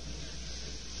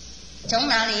从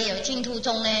哪里有净土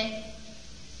宗呢？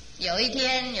有一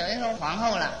天有一个皇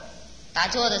后啦，打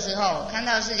坐的时候看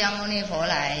到释迦牟尼佛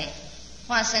来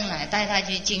化身来带她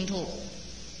去净土，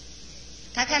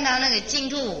她看到那个净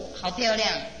土好漂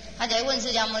亮，她就问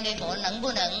释迦牟尼佛能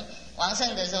不能往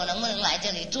生的时候能不能来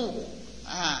这里住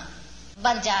啊，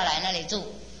搬家来那里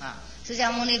住啊。释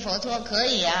迦牟尼佛说可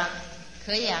以啊，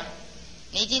可以啊，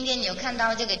你今天有看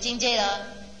到这个境界了，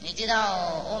你知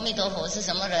道阿弥陀佛是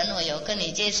什么人，我有跟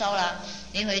你介绍了，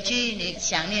你回去你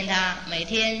想念他，每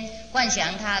天幻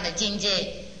想他的境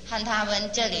界和他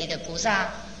们这里的菩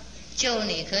萨，就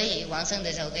你可以往生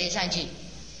的时候可以上去。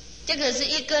这个是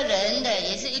一个人的，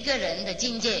也是一个人的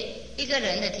境界，一个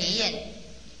人的体验。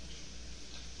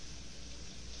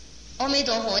阿弥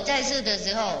陀佛在世的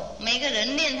时候，每个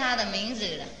人念他的名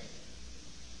字了，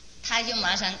他就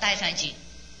马上带上去。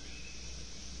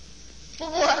不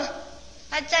过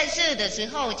他在世的时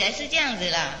候才是这样子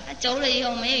啦，他走了以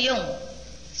后没有用，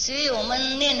所以我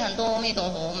们念很多阿弥陀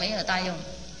佛没有大用，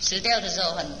死掉的时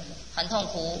候很痛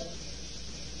苦，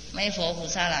没佛菩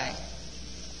萨来，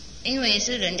因为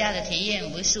是人家的体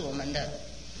验，不是我们的。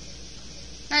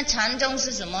那禅宗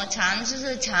是什么？禅就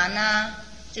是禅啊，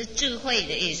就智慧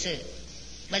的意思。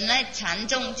本来禅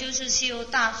宗就是修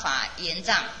大法圆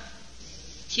藏，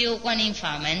修观音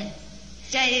法门。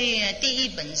在第一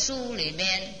本书里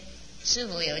面师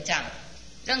父有讲，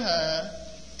任何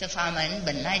的法门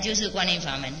本来就是观音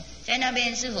法门，在那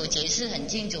边师父解释很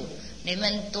清楚，你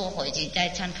们多回去再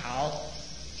参考。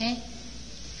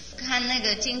看那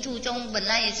个净土宗本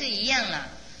来也是一样啦，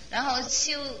然后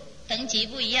修等级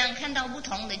不一样，看到不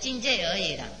同的境界而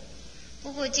已啦。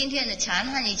不过今天的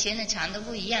禅和以前的禅都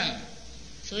不一样，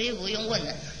所以不用问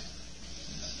了。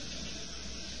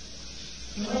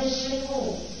请问师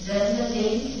父，人的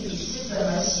灵体是怎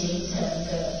么形成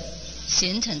的？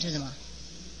形成是什么？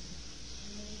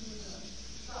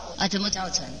啊，怎么造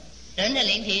成？人的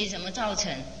灵体怎么造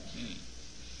成？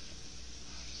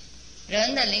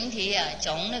人的灵体啊，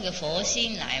从那个佛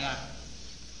心来嘛，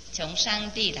从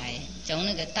上帝来，从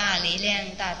那个大力量、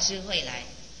大智慧来。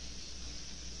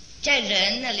在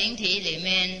人的灵体里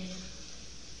面，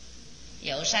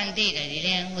有上帝的力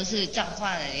量，或是造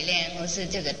化的力量，或是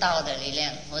这个道的力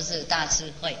量，或是大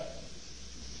智慧。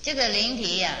这个灵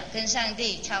体呀，跟上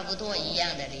帝差不多一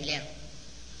样的力量。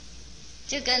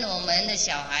就跟我们的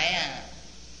小孩啊，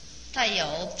他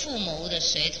有父母的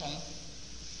血统，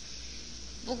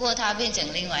不过他变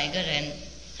成另外一个人。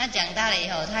他长大了以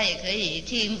后，他也可以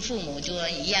替父母做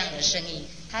一样的生意，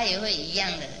他也会一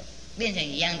样的变成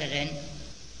一样的人，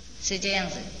是这样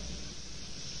子。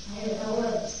还有他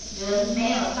问，人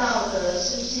没有道德，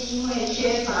是不是因为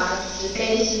缺乏慈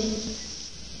悲心？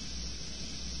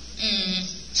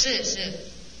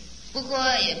是，不过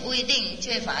也不一定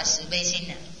缺乏慈悲心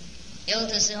的。有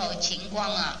的时候情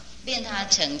况啊，变他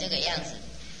成这个样子。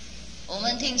我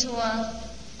们听说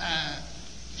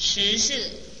时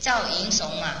事造英雄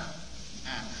嘛，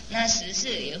那时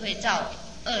事也会造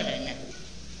恶人呢。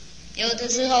有的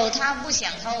时候他不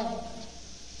想偷，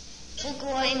不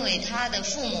过因为他的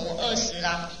父母饿死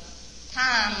了，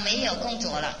他没有工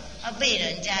作了，他被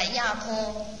人家压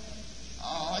迫，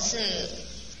是。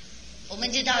我们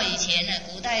知道以前呢，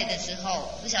古代的时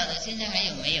候，不晓得现在还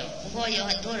有没有。不过有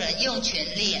很多人用权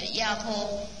力压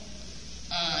迫，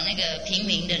那个平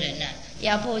民的人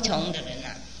压迫穷的人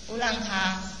不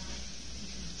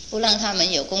让他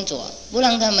们有工作，不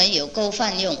让他们有够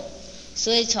饭用，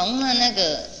所以从了那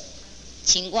个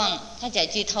情况，他才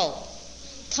去偷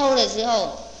的时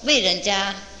候被人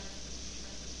家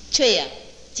催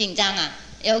紧张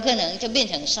有可能就变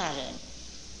成杀人。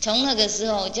从那个时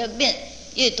候就变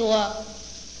越多，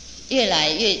越来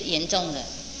越严重了。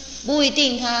不一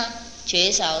定他缺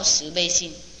少慈悲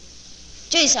心，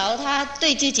最少他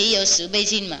对自己有慈悲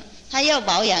心嘛，他要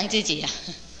保养自己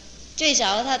最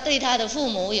少他对他的父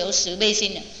母有慈悲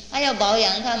心他要保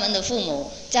养他们的父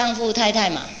母、丈夫、太太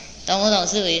嘛，懂不懂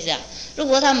是不是意思如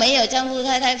果他没有丈夫、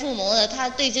太太、父母了，他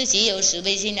对自己有慈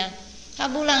悲心他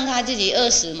不让他自己饿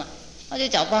死嘛，他就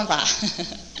找办法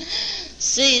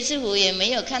所以师父也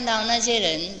没有看到那些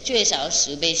人缺少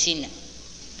慈悲心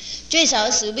最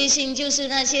少慈悲心就是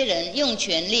那些人用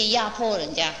权力压迫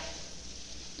人家，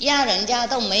压人家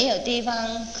都没有地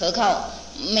方可靠，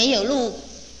没有路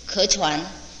可传，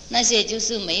那些就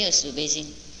是没有慈悲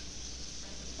心。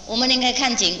我们应该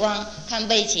看情况、看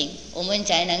背景，我们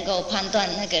才能够判断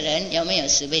那个人有没有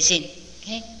慈悲心。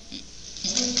OK，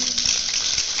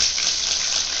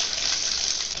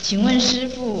请问师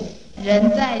父，人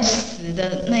在死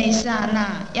的那一刹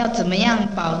那，要怎么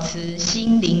样保持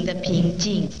心灵的平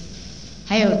静？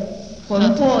还有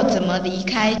魂魄怎么离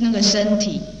开那个身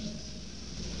体？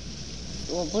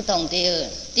我不懂第二。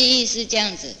第一是这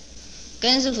样子，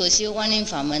跟师父修观音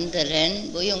法门的人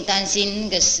不用担心那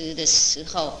个死的时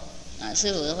候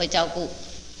师父会照顾。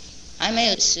还没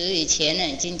有死以前呢，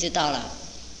已经知道了，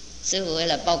师父会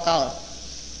来报告了。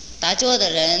打坐的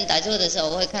人打坐的时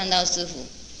候会看到师父，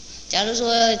假如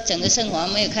说整个生活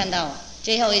没有看到，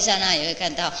最后一刹那也会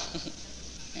看到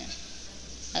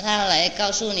他来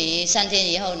告诉你3天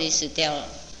以后你死掉了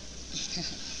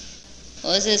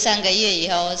或是3个月以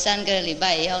后、3个礼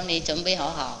拜以后你准备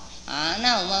好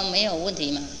那我们没有问题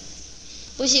嘛。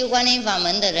不修观音法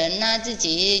门的人那自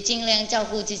己尽量照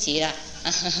顾自己啦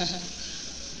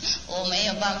我没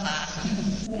有办法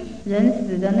人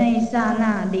死的那一刹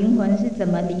那，灵魂是怎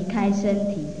么离开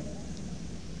身体的？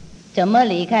怎么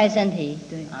离开身体？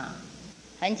对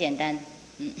很简单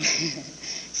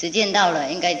时间到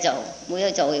了应该走，不要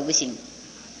走也不行。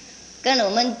跟我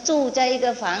们住在一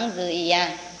个房子一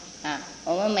样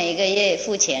我们每个月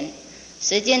付钱，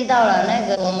时间到了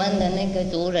我们的那个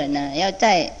主人要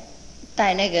再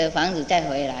带那个房子再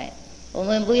回来，我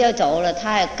们不要走了，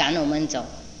他要赶我们走。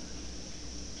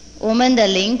我们的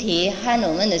灵体和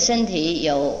我们的身体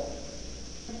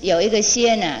有一个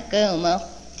线跟我们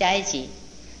在一起，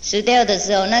死掉的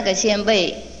时候那个线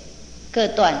被割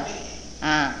断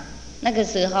那个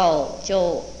时候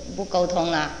就不沟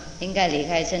通了，应该离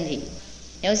开身体。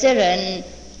有些人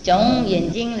从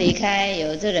眼睛离开，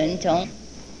有的人从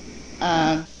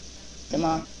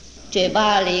嘴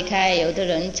巴离开，有的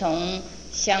人从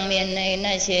下面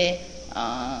那些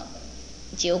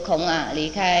九孔啊离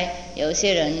开，有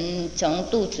些人从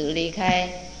肚子离开，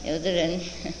有的人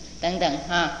等等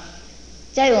哈。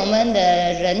在我们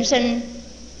的人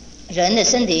的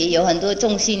身体有很多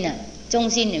重心啊，重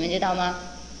心你们知道吗？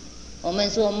我们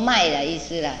说脉的意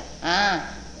思啦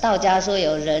啊，道家说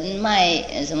有人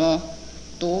脉什么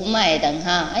督脉等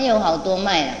哈，还有好多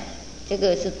脉啦，这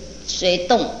个是谁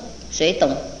懂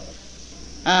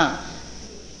啊，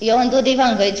有很多地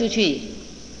方可以出去，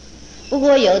不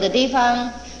过有的地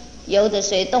方有的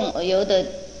水动，有的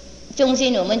重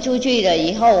心我们出去了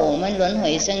以后，我们轮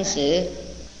回生死，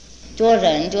做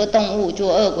人做动物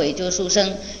做恶鬼做畜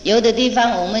生，有的地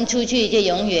方我们出去就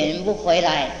永远不回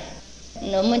来，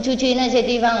我们出去那些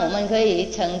地方我们可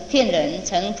以成天人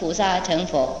成菩萨成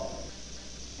佛。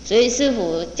所以师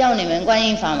父教你们观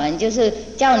音法门，就是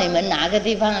教你们哪个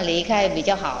地方离开比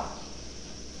较好，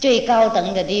最高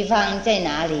等的地方在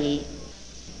哪里，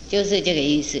就是这个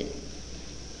意思。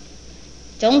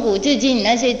从古至今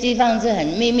那些地方是很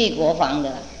秘密国防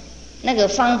的，那个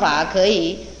方法可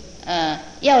以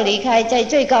要离开在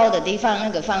最高的地方，那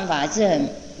个方法是很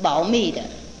保密的，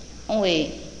因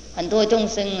为很多众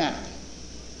生啊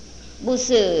不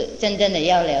是真正的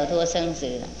要了脱生死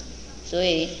的，所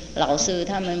以老师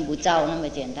他们不照那么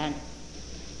简单。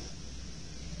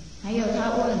还有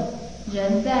他问，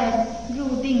人在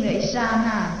入定的一刹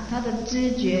那，他的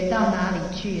知觉到哪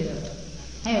里去了？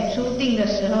还有出定的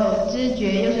时候，知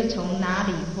觉又是从哪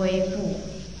里恢复？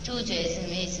知觉是什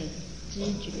么意思？知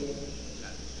觉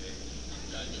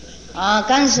啊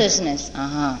 ，consciousness 啊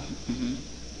哈，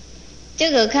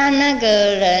这个看那个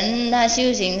人他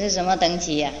修行是什么等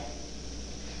级啊？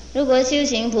如果修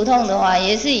行普通的话，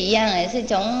也是一样，也是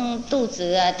从肚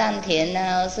子啊、丹田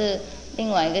啊，或是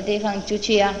另外一个地方出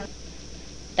去啊，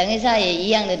等一下也一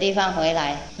样的地方回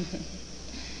来。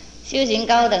修行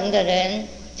高等的人，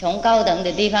从高等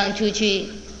的地方出去，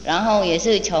然后也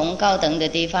是从高等的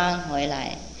地方回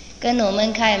来，跟我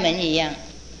们开门一样。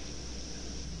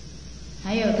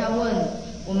还有他问，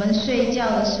我们睡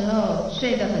觉的时候，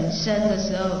睡得很深的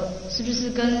时候，是不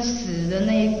是跟死的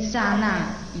那一刹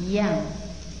那一样？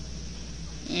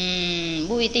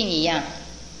不一定一样，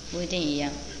不一定一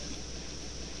样。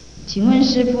请问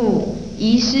师父，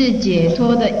一世解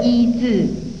脱的一字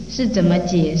是怎么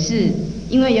解释？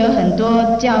因为有很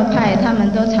多教派他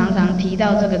们都常常提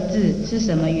到这个字，是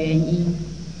什么原因？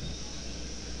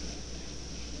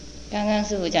刚刚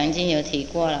师父讲经有提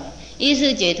过了，一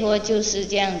世解脱就是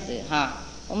这样子哈。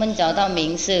我们找到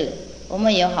名士，我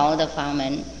们有好的法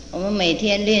门，我们每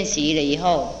天练习了以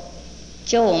后，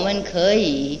就我们可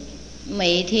以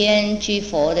每天去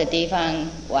佛的地方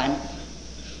玩，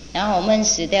然后我们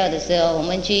死掉的时候，我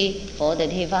们去佛的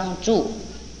地方住，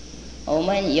我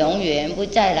们永远不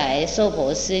再来娑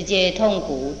婆世界痛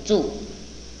苦住。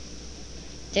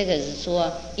这个是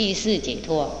说意识解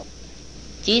脱。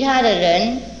其他的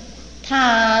人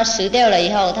他死掉了以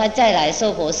后，他再来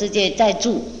娑婆世界再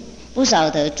住，不晓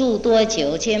得住多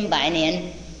久，千百年，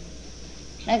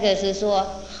那个是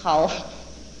说好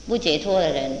不解脱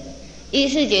的人。意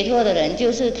识解脱的人，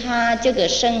就是他这个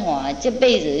生活这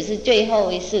辈子是最后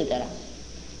一世的了。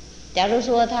假如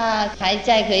说他还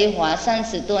在可以活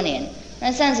30多年，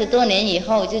那30多年以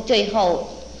后就最后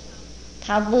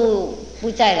他不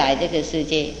再来这个世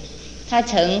界，他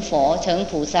成佛成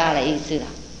菩萨的意思了。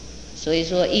所以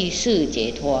说意识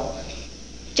解脱，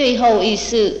最后一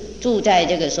世住在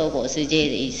这个娑婆世界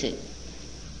的意思。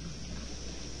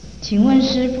请问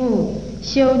师父，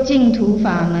修净土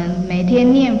法门，每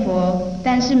天念佛，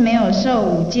但是没有受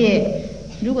五戒，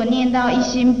如果念到一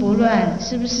心不乱，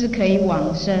是不是可以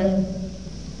往生？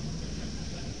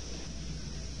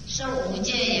受五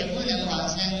戒也不能往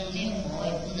生，念佛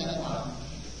也不能往。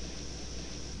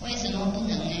为什么不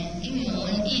能呢？因为我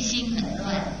们一心很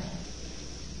乱，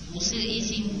不是一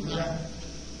心不乱。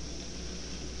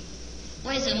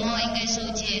为什么应该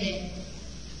受戒呢？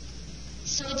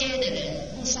受戒的人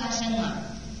不杀生嘛，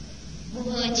不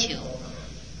喝酒，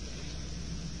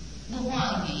不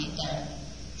妄语等，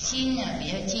心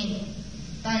比较净、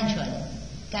单纯、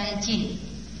干净，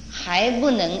还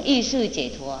不能意识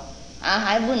解脱啊，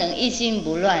还不能一心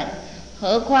不乱，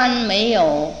何况没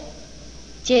有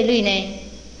戒律呢？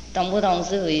懂不懂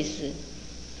这回事？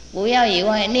不要以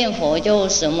为念佛就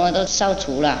什么都消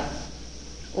除了，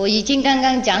我已经刚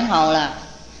刚讲好了，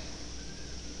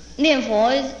念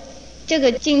佛这个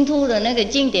净土的那个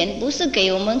经典不是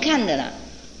给我们看的啦，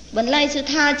本来是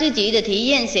他自己的体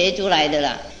验写出来的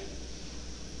啦，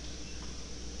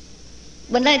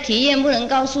本来体验不能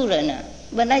告诉人了，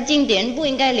本来经典不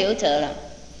应该留着了，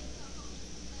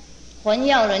混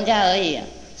淆人家而已啊。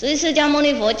所以释迦牟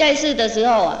尼佛在世的时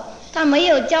候啊，他没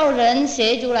有叫人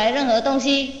写出来任何东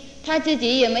西，他自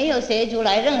己也没有学出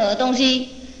来任何东西，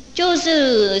就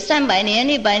是300年、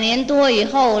100年多以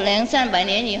后，200-300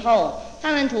年以后，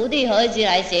他们徒弟合起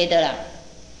来学的啦。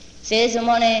学什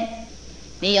么呢？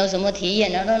你有什么体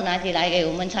验呢？都拿起来给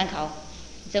我们参考。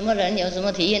什么人有什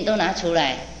么体验都拿出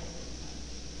来。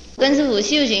跟师父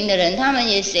修行的人，他们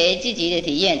也学自己的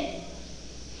体验。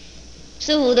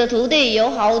师父的徒弟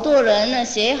有好多人呢，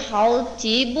学好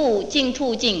几部净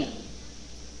土经，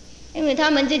因为他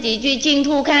们自己去净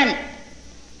土看，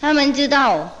他们知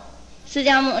道释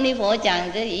迦牟尼佛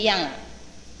讲的一样，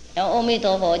然后阿弥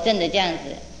陀佛真的这样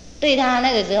子。对他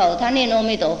那个时候，他念阿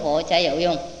弥陀佛才有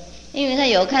用，因为他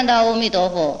有看到阿弥陀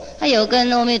佛，他有跟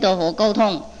阿弥陀佛沟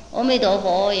通，阿弥陀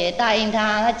佛也答应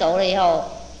他，他走了以后，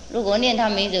如果念他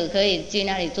名字可以去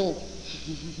那里住。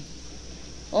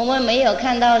我们没有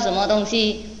看到什么东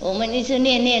西，我们一直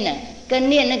念的，跟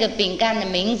念那个饼干的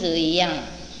名字一样。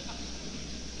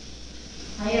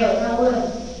还有他问，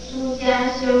出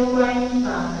家修观音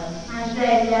法门和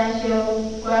在家修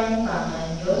观音法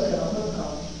门有什么不同？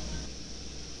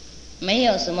没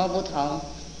有什么不同，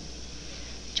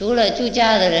除了出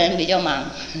家的人比较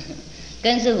忙，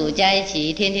跟师父在一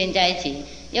起，天天在一起，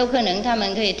有可能他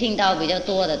们可以听到比较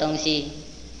多的东西。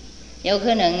有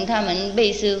可能他们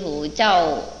被师父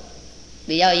教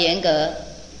比较严格，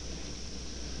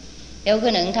有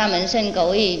可能他们身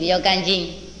口意比较干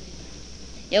净，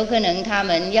有可能他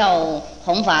们要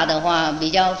弘法的话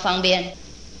比较方便，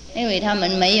因为他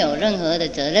们没有任何的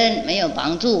责任，没有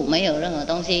帮助，没有任何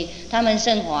东西，他们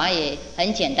生活也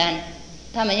很简单，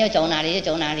他们要走哪里就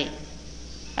走哪里，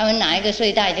他们拿一个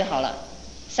睡袋就好了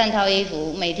，3套衣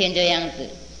服，每天这样子，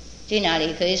去哪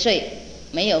里可以睡，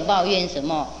没有抱怨什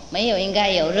么，没有应该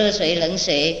有热水冷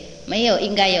水，没有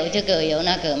应该有这个有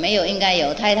那个，没有应该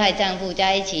有太太丈夫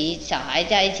在一起，小孩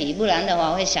在一起，不然的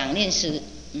话会想念死。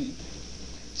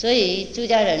所以出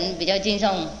家人比较轻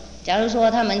松，假如说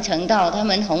他们成道，他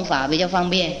们弘法比较方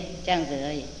便，这样子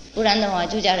而已。不然的话，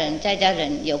出家人在家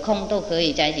人有空都可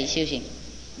以在一起修行，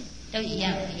都一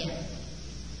样。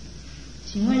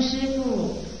请问师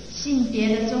父，信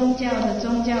别的宗教的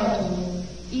宗教徒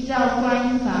依照观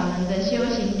音法门的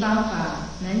修行方法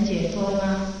能解脱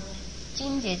吗？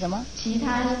经解什么？其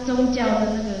他宗教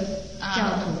的那个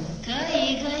教徒。可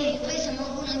以，为什么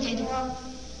不能解脱？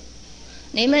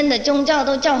你们的宗教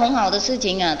都叫很好的事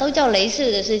情啊，都叫类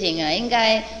似的事情啊，应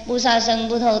该不杀生、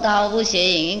不偷盗、不邪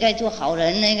淫，应该做好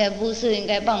人，应该布施，应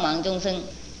该帮忙众生。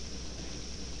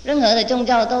任何的宗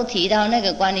教都提到那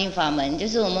个观音法门，就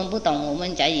是我们不懂，我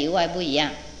们在以外不一样。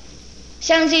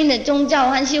相信的宗教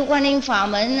和修观音法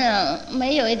门呢，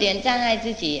没有一点障碍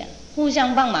自己，互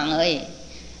相帮忙而已。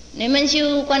你们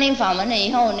修观音法门了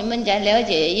以后，你们才了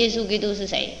解耶稣基督是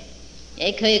谁，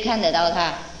也可以看得到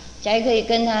他，才可以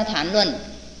跟他谈论，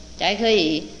才可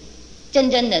以真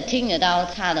正的听得到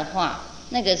他的话，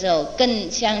那个时候更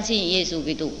相信耶稣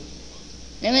基督。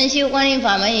你们修观音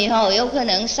法门以后，有可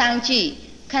能上去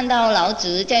看到老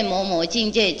子在某某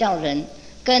境界教人，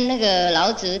跟那个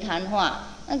老子谈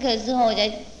话，那个时候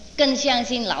才更相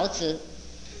信老子。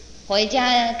回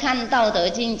家看道德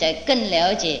经才更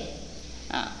了解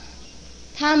啊。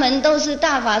他们都是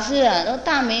大法师啊，都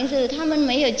大名士，他们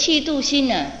没有嫉妒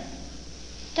心啊。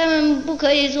他们不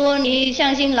可以说你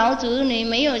相信老子，你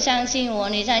没有相信我，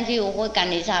你上去我会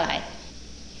赶你下来。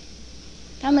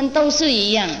他们都是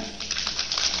一样，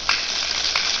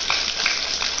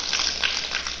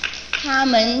他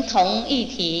们同一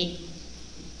体，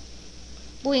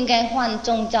不应该换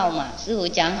宗教嘛，师父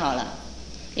讲好了，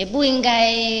也不应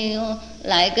该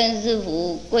来跟师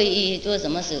父皈依做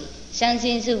什么事，相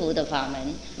信师父的法门，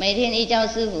每天依照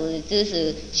师父的知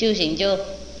识修行，就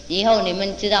以后你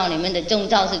们知道你们的宗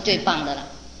教是最棒的了，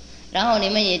然后你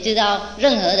们也知道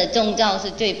任何的宗教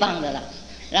是最棒的了，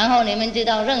然后你们知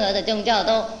道任何的宗教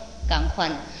都赶快，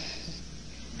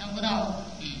懂不懂？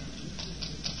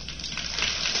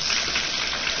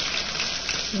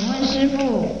请问师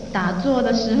父，打坐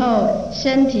的时候，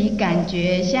身体感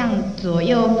觉向左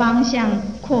右方向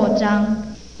扩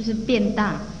张，就是变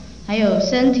大，还有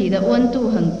身体的温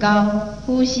度很高，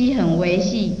呼吸很微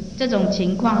细，这种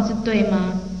情况是对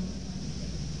吗？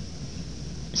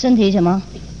身体什么？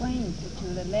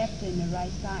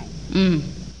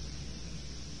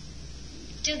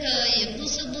这个也不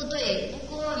是不对，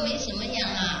不过没什么样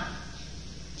啊。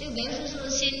就比如说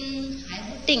心还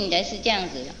不定的是这样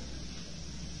子的。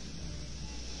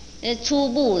初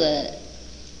步的，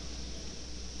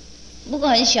不过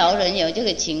很少人有这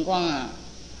个情况啊。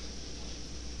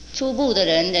初步的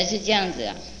人才是这样子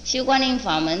啊，修观音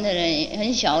法门的人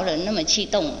很少人那么激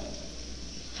动啊，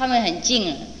他们很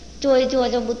静啊，坐一坐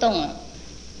就不动了，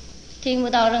听不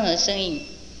到任何声音。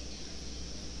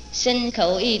身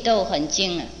口意都很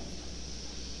精啊。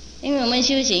因为我们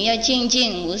修行要清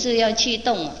净，不是要去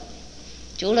动啊。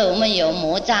除了我们有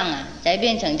魔障啊，才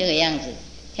变成这个样子。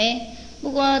嘿，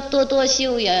不过多多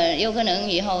修也有可能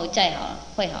以后再好，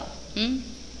会好。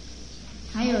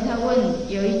还有他问，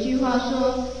有一句话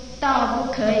说，道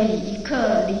不可以一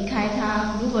刻离开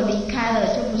它，如果离开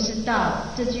了就不是道，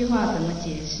这句话怎么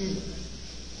解释？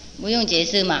不用解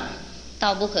释嘛，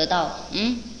道不可道。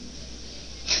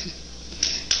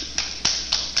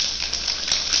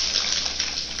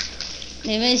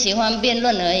你们喜欢辩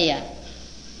论而已啊，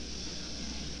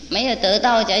没有得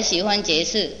到才喜欢解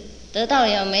释，得到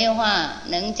了没有话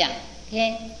能讲。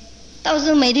道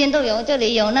是每天都有，这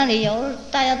里有那里有，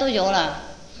大家都有了，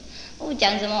不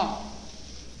讲什么。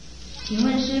请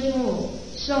问师父，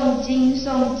诵经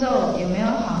诵咒有没有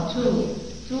好处？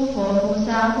诸佛菩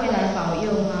萨会来保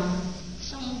佑吗？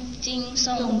诵经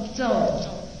诵咒，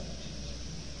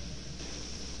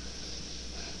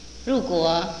如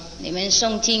果你们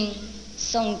诵经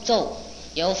诵咒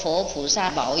有佛菩萨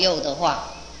保佑的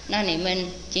话，那你们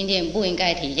今天不应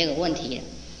该提这个问题了，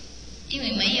因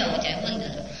为没有才问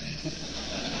的。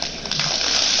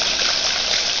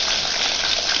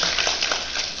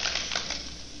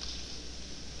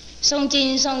诵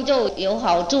经诵咒有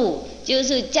好处，就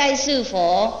是在世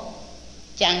佛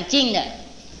讲经的。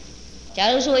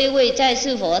假如说一位在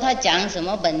世佛他讲什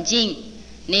么本经，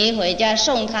你回家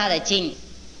诵他的经，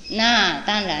那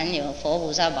当然有佛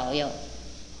菩萨保佑。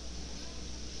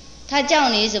他叫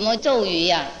你什么咒语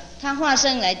呀，他化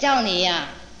身来叫你呀，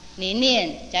你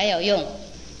念才有用。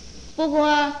不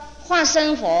过化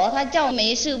身佛他叫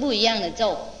每次不一样的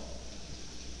咒，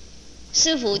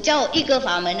师父叫一个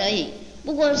法门而已，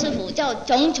不过师父叫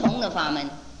种种的法门。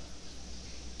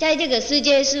在这个世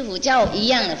界师父叫一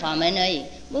样的法门而已，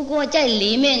不过在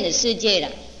里面的世界了，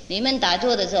你们打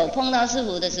坐的时候碰到师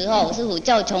父的时候，师父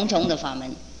叫重重的法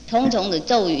门，重重的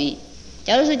咒语。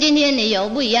假如是今天你有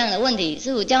不一样的问题，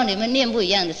师父教你们念不一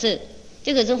样的事，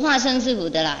这个是化身师父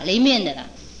的啦，里面的啦，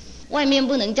外面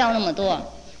不能叫那么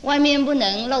多，外面不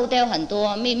能漏掉很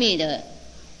多秘密的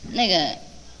那个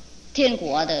天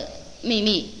国的秘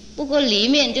密。不过里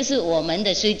面就是我们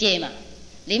的世界嘛，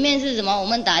里面是什么？我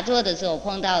们打坐的时候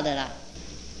碰到的啦，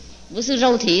不是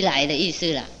肉体来的意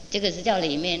思啦，这个是叫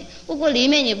里面。不过里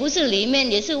面也不是里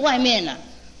面，也是外面啦。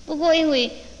不过因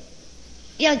为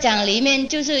要讲里面，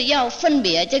就是要分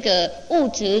别这个物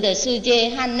质的世界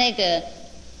和那个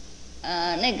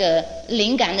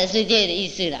灵感的世界的意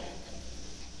思啦。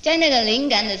在那个灵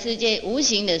感的世界、无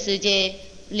形的世界、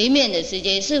里面的世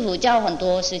界，师父教很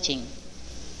多事情。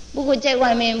不过在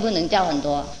外面不能教很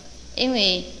多，因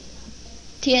为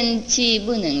天机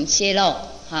不能泄露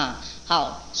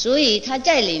好，所以他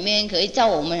在里面可以教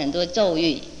我们很多咒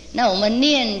语。那我们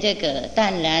念这个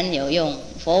当然有用，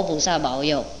佛菩萨保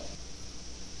佑。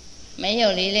没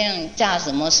有力量驾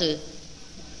什么事？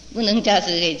不能驾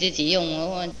驶给自己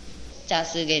用，驾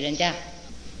驶给人家。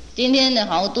今天的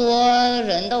好多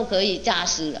人都可以驾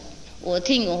驶了，我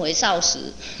听我会烧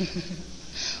死，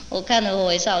我看了我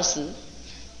会烧死。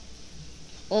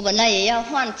我本来也要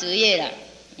换职业了，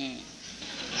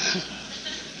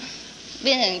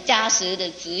变成驾驶的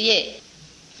职业。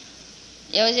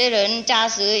有些人驾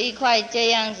驶一块这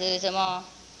样子什么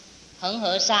恒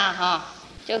河沙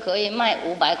就可以卖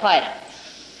500块了。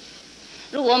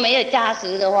如果没有加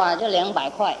时的话，就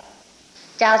200块，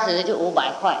加时就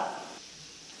500块，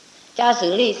加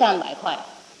时率300块，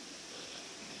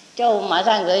就马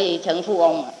上可以成富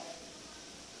翁了。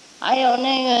还有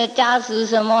那个加时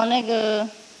什么那个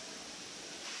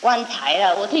棺材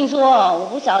了，我听说我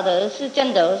不晓得是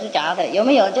真的是假的，有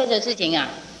没有这个事情啊？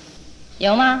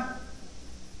有吗？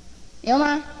有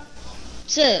吗？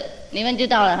是。你们知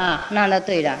道了哈，那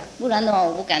对了，不然的话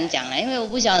我不敢讲了，因为我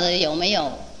不晓得有没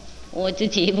有，我自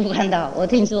己不看到，我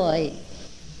听说而已。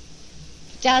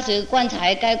加持棺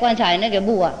材盖棺材那个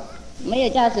布啊，没有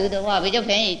加持的话比较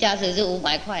便宜，加持是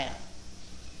500块了。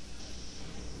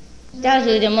加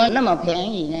持怎么那么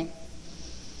便宜呢？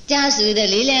加持的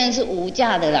力量是无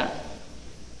价的啦，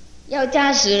要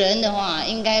加持人的话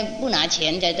应该不拿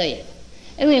钱才对，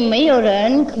因为没有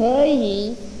人可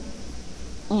以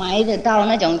买得到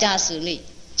那种加持力，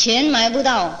钱买不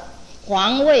到，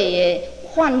皇位也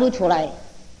换不出来。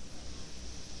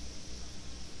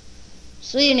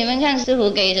所以你们看师父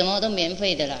给什么都免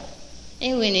费的啦，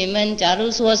因为你们假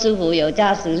如说师父有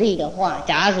加持力的话，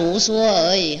假如说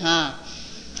而已哈，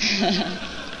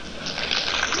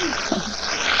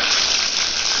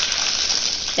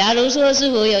假如说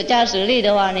师父有加持力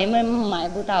的话，你们买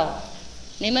不到，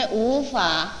你们无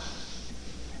法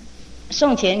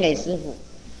送钱给师父。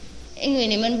因为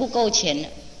你们不够钱了，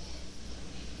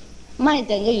卖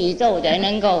整个宇宙才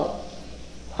能够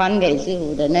还给师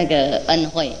父的那个恩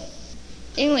惠，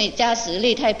因为加实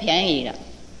力太便宜了，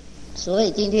所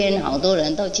以今天好多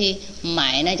人都去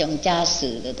买那种加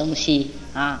实的东西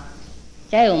啊，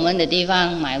在我们的地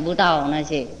方买不到那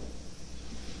些。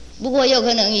不过有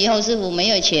可能以后师父没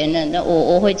有钱了，那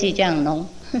我会去这样弄，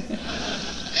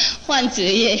换职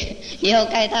业，以后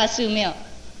开大寺庙。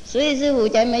所以师父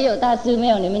才没有大寺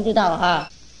庙，你们知道哈？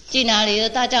去哪里的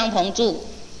大帐篷住？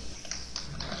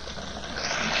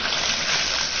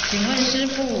请问师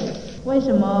父，为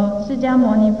什么释迦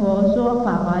牟尼佛说《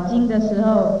法华经》的时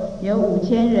候有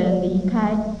5000人离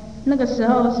开？那个时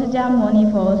候释迦牟尼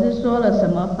佛是说了什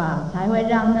么法才会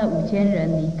让那5000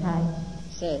人离开？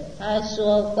是，他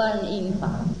说观音法，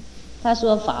他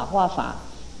说法化法，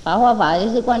法化法就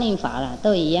是观音法了，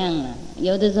都一样了。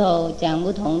有的时候讲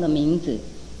不同的名字，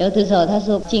有的时候他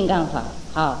说金刚法。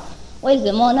好，为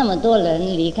什么那么多人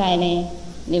离开呢？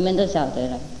你们都晓得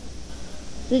了。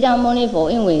释迦牟尼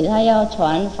佛因为他要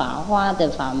传法化的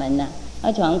法门呐，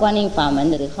要传观音法门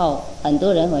的时候，很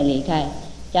多人会离开。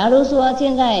假如说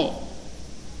现在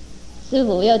师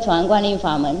父要传观音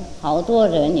法门，好多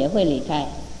人也会离开。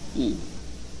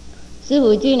师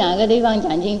父去哪个地方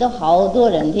讲经，都好多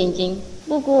人听经。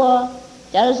不过，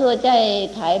假如说在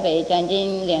台北讲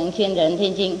经2000人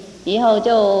听经，以后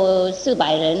就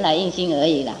400人来应经而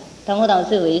已啦，懂不懂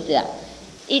师父意思啊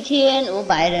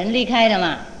？1500人离开了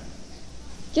嘛，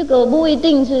这个不一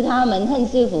定是他们恨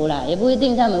师父啦，也不一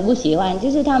定他们不喜欢，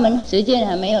就是他们时间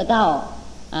还没有到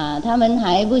啊，他们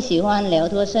还不喜欢了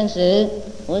脱生死，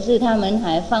或是他们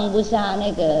还放不下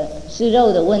那个吃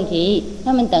肉的问题，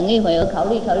他们等一会儿考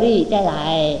虑考虑再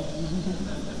来，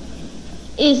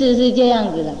意思是这样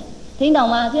子的，听懂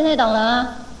吗？现在懂了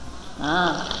吗？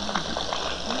啊，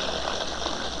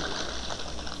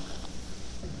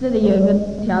这里有一个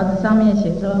条子，上面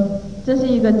写说，这是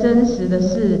一个真实的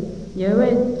事。有一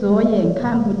位左眼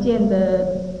看不见的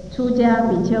出家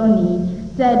比丘尼，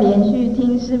在连续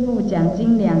听师父讲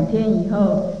经2天以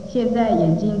后，现在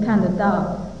眼睛看得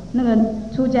到。那个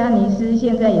出家尼师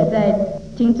现在也在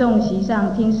听众席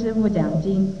上听师父讲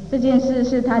经。这件事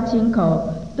是他亲口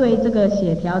对这个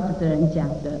写条子的人讲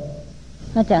的。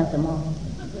他讲什么？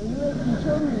有一位比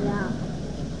丘尼啊，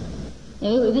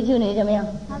有一位比丘尼怎么样？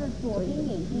他的左边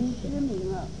眼睛失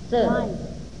明了，是。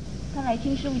他来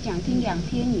听师父讲经2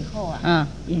天以后啊，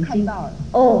眼睛看到了。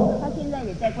哦。他现在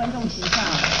也在观众席上，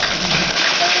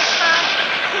都是他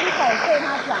亲口对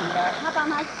他讲的，他帮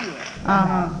他写。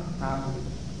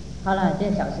好了，这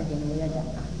小事情不要讲。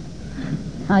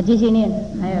好，继续念。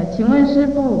还有，请问师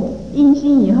父，印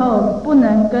心以后不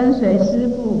能跟随师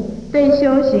父，对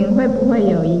修行会不会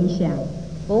有影响？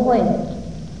不会。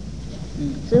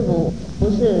师父不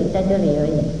是在这里而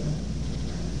已。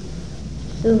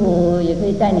师父也可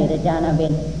以在你的家那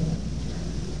边，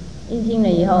印心了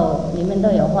以后，你们都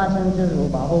有化身师父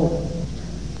保护、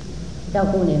照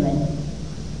顾你们，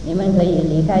你们可以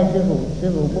离开师父，师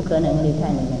父不可能离开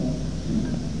你们。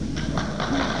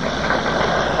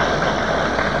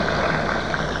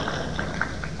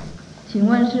请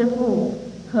问师父，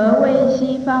何谓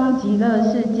西方极乐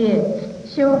世界？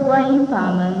修观音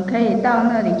法门可以到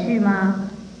那里去吗？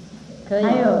可以。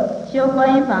还有，修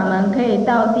观音法门可以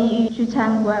到地狱去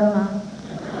参观吗？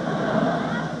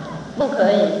不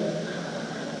可以。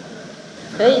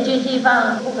可以去西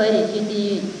方，不可以去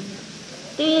地狱。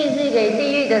地狱是给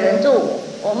地狱的人住，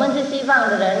我们是西方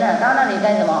的人呢，到那里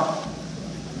干什么？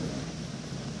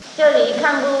这里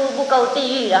看不够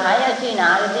地狱了，还要去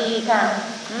哪个地狱看？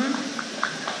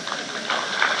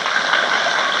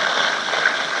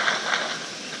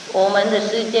我们的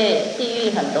世界地狱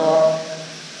很多。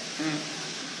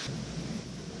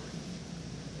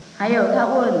还有他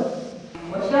问，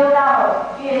我修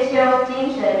到越修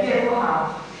精神越不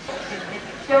好，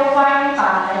修观音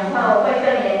法门以后会更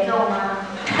严重吗？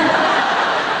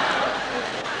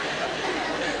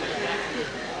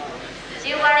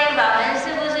修观音法门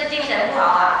是不是精神不好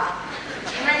啊？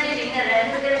你们修行的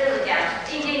人跟师父讲，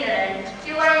精进的人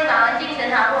修观音法门精神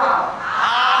好不好？好。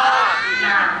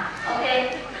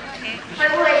OK， 会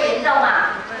不会严重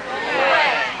啊？不会。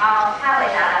好，他回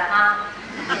答了哈。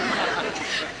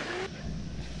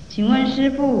请问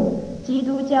师父，基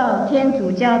督教、天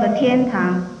主教的天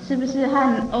堂是不是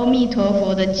和阿弥陀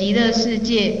佛的极乐世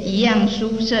界一样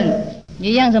殊胜？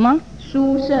一样什么？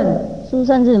殊胜。殊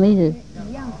胜是什么意思？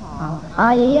一样好。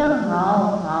啊，一样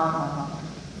好。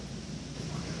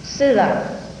是了，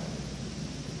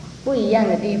不一样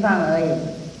的地方而已。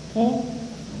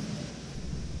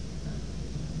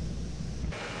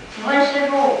请问师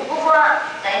父，不过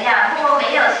等一下，不过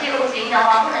没有修行的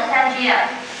话不能上去啊，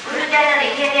不是在这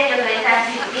里天天就可以上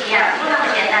去，不一样，不那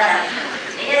么简单的。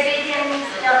你要去天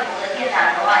主教徒的天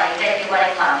堂的话，也可以去观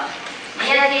音堂；你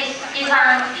要去西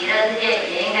方极乐世界，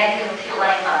也应该去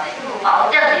观音堂。师父保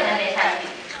证你们没上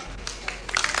去。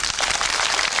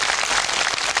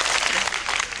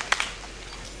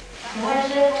请问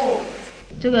师父，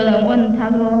这个人问他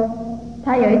说，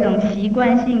他有一种习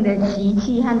惯性的习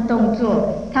气和动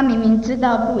作，他明明知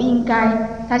道不应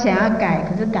该，他想要改，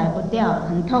可是改不掉，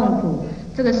很痛苦。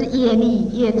这个是业力、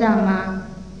业障吗？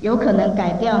有可能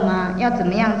改掉吗？要怎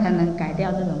么样才能改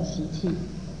掉这种习气？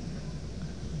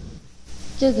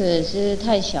这个是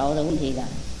太小的问题了。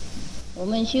我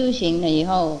们修行了以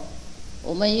后，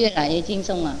我们越来越轻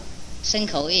松了，身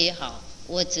口越好，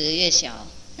窝子越小，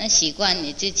那习惯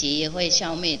你自己也会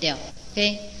消灭掉。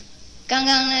OK， 刚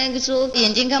刚那个说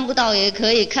眼睛看不到也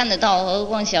可以看得到，何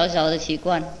况小小的习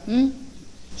惯。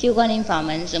修观音法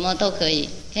门什么都可以。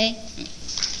OK，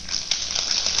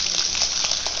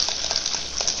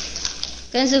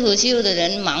跟师父修的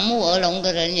人，盲目而聋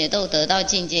的人也都得到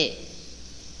境界。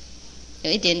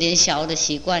有一点点小的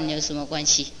习惯有什么关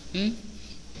系？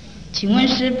请问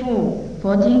师父，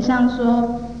佛经上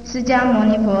说，释迦牟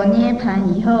尼佛涅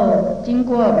盘以后，经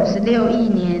过56亿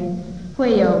年，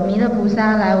会有弥勒菩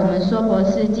萨来我们娑婆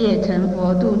世界成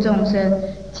佛度众生。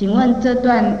请问这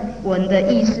段文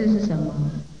的意思是什么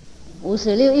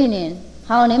？56亿年，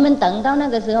好，你们等到那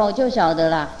个时候就晓得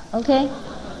啦。OK，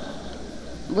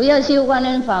 不要修观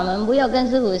音法门，不要跟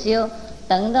师父修，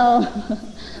等到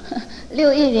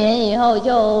6亿年以后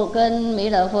就跟弥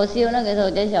勒佛修，那个时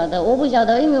候就晓得。我不晓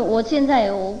得，因为我现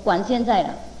在我管现在了，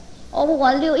我不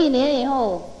管6亿年以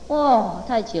后，哇，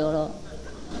太久了。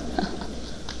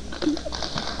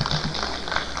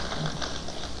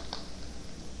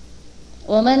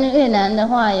我们越南的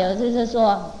话，有就是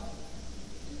说，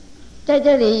在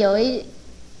这里有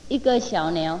一个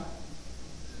小鸟，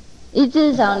一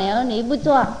只小鸟，你不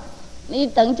抓，你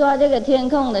等抓这个天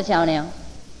空的小鸟，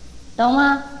懂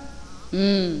吗？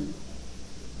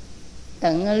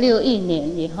等了6亿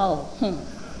年以后，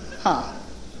好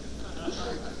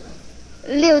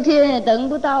，6天也等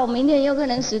不到，明天有可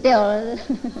能死掉了。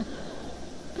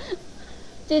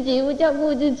自己不照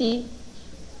顾自己。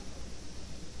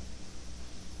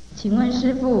请问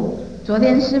师父，昨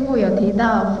天师父有提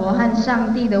到佛和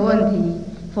上帝的问题，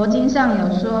佛经上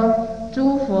有说，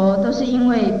诸佛都是因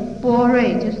为般若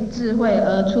就是智慧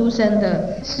而出生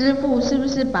的。师父是不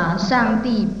是把上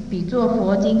帝比作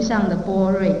佛经上的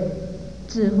般若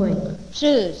智慧？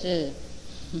是，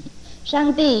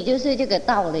上帝就是这个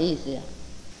道的意思，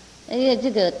因为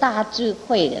这个大智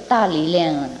慧的大力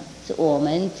量啊，是我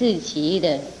们自己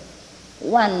的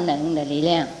万能的力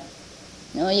量。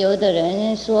然后有的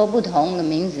人说不同的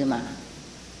名字嘛，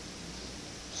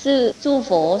是诸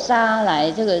佛杀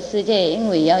来这个世界，因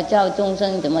为要教众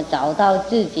生怎么找到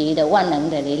自己的万能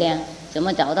的力量，怎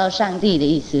么找到上帝的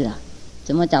意思啊，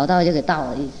怎么找到这个道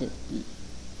的意思。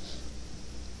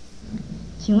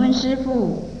请问师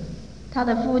父，他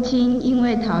的父亲因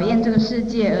为讨厌这个世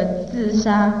界而自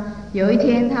杀，有一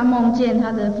天他梦见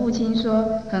他的父亲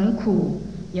说很苦，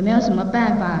有没有什么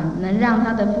办法能让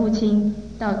他的父亲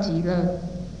到极乐？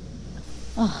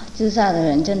自杀的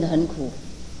人真的很苦，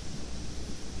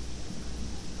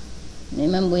你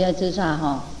们不要自杀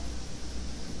哈，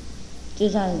自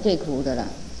杀是最苦的了。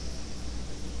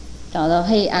找到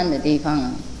黑暗的地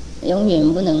方，永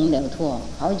远不能了脱，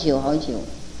好久好久，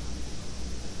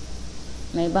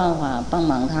没办法帮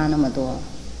忙他那么多。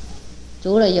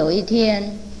除了有一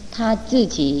天他自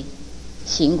己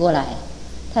醒过来，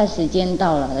他时间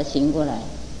到了，他醒过来，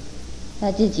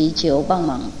他自己求帮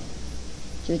忙，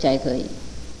就才可以。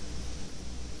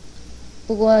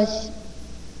不过，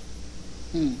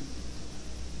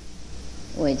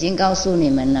我已经告诉你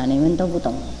们了，你们都不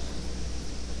懂。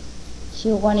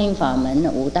修观音法门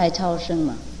5代超生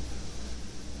嘛，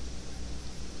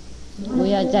不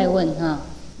要再问哈。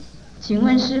请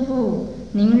问师父，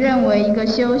您认为一个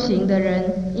修行的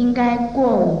人应该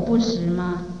过午不食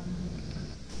吗？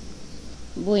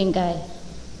不应该。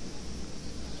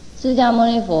释迦牟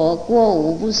尼佛过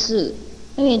午不食，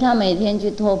因为他每天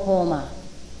去托钵嘛，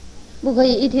不可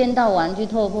以一天到晚去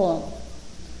托钵，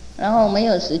然后没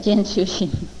有时间修行。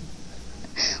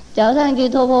早上去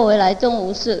托钵回来，中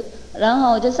午是，然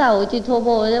后就下午去托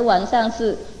钵，晚上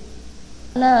是，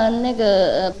那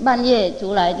个半夜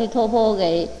出来去托钵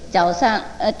给早上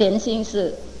点心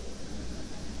是，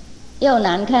又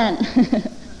难看，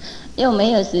又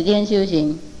没有时间修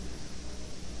行。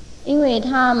因为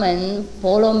他们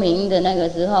婆罗门的那个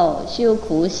时候修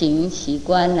苦行习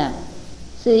惯了，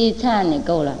吃一餐也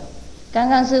够了。刚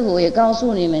刚师父也告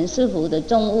诉你们，师父的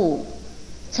中午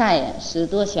菜10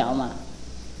多小嘛，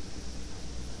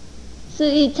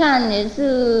是一忏也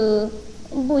是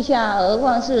不下，何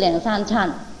况是2、3忏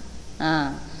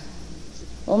啊！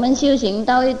我们修行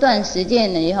到一段时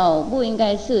间了以后，不应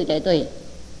该是才对。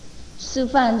吃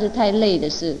饭是太累的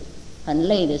事，很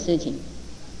累的事情。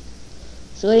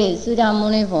所以释迦牟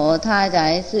尼佛他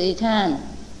才是一忏。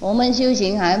我们修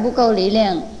行还不够力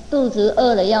量，肚子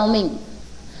饿得要命，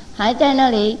还在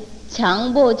那里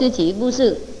强迫自己，不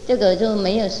是这个就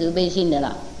没有慈悲心的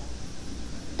了，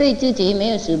对自己没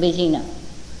有慈悲心了，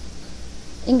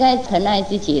应该疼爱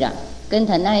自己了，跟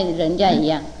疼爱人家一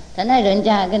样，疼爱人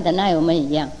家跟疼爱我们一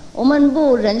样。我们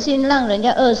不忍心让人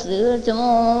家饿死，怎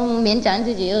么勉强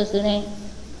自己饿死呢？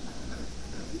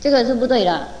这个是不对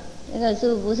的，这个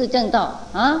是不是正道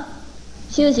啊？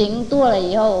修行多了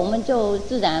以后，我们就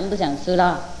自然不想吃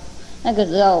了。那个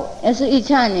时候要是一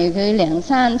餐也可以2、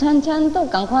3餐都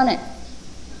赶快呢。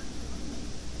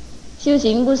修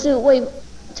行不是为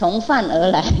从饭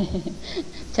而来，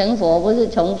成佛不是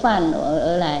从饭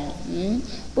而来，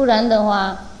不然的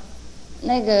话，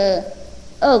那个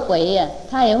恶鬼呀，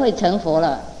他也会成佛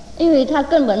了，因为他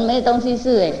根本没有东西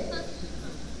吃哎。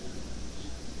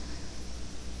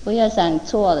不要想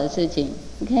错的事情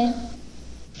 ，OK？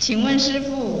 请问师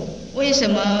父，为什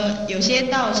么有些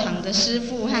道场的师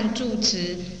父和住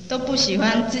持都不喜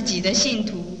欢自己的信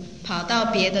徒跑到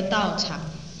别的道场？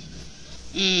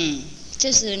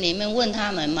这是你们问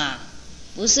他们嘛，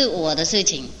不是我的事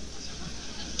情。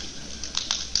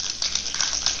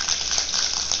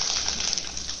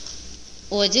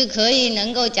我就可以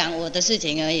能够讲我的事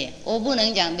情而已，我不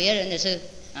能讲别人的事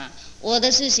啊。我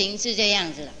的事情是这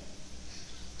样子的。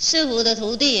师父的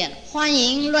徒弟欢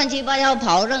迎乱七八糟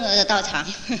跑任何的道场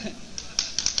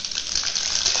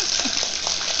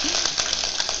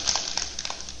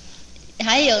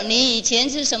还有你以前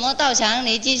是什么道场，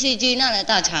你继续去那个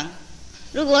道场。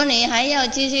如果你还要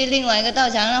继续另外一个道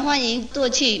场，那欢迎多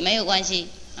去，没有关系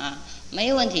啊，没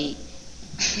有问题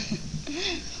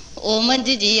我们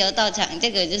自己有道场，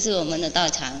这个就是我们的道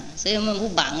场，所以我们不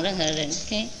绑任何人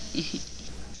OK？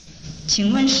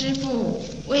 请问师父，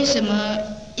为什么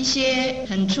一些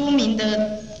很出名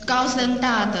的高僧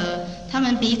大德，他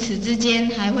们彼此之间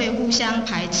还会互相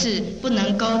排斥，不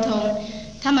能沟通？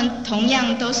他们同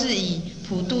样都是以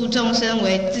普度众生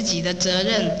为自己的责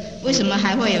任，为什么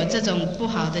还会有这种不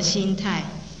好的心态？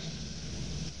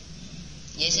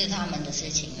也是他们的事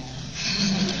情啊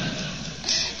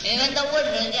你们都问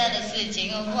人家的事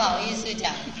情，我不好意思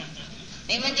讲，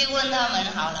你们就问他们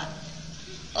好了。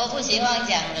我不希望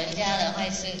讲人家的坏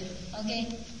事 ，OK？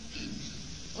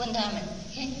 问他们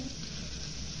 ，OK？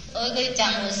 我可以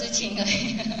讲我事情而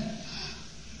已。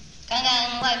刚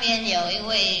刚外面有一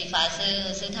位法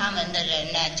师是他们的人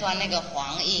穿那个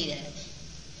黄衣的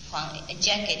黄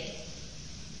jacket，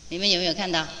 你们有没有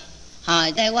看到？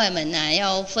好，在外门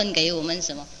要分给我们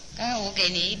什么？刚刚我给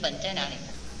你一本在哪里？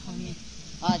后面。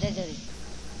在这里。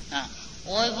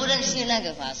我不认识那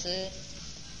个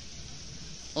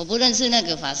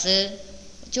法师。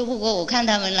就不过我看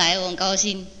他们来，我很高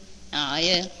兴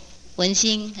也温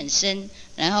馨很深。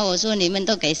然后我说你们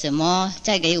都给什么？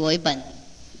再给我一本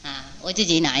我自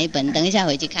己拿一本，等一下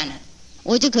回去看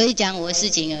我就可以讲我的事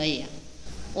情而已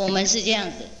我们是这样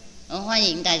子，我们欢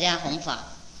迎大家弘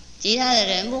法，其他的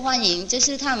人不欢迎，这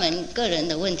是他们个人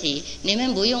的问题，你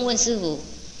们不用问师父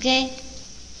 ，OK？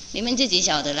 你们自己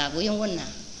晓得啦，不用问啦，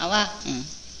好吧？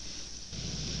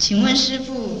请问师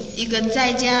父，一个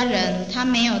在家人他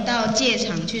没有到戒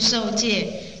场去受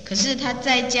戒，可是他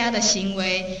在家的行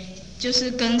为就是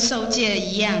跟受戒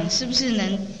一样，是不是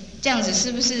能这样子？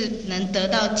是不是能得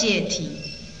到戒体？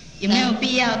有没有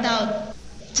必要到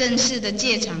正式的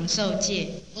戒场受戒？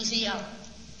不需要。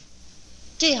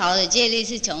最好的戒律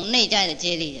是从内在的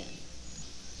戒律的。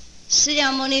释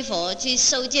迦牟尼佛去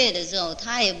受戒的时候，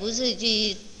他也不是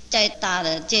去在大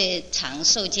的戒场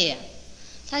受戒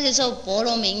他是受婆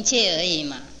罗明戒而已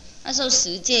嘛，他受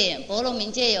10戒，婆罗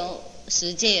明戒有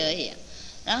10戒而已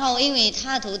然后因为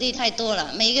他徒弟太多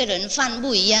了，每一个人犯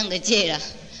不一样的戒了，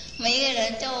每一个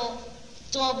人就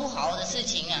做不好的事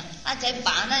情他才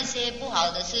把那些不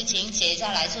好的事情写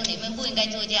下来，说你们不应该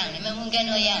做这样，你们不应该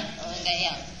那样，不应该这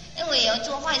样，因为有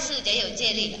做坏事得有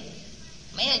戒律的，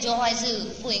没有做坏事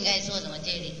不应该说什么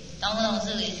戒律，懂不懂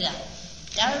这个意思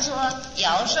假如说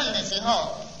尧舜的时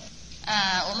候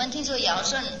我们听说尧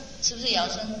舜是不是尧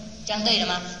舜这样对的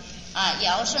吗？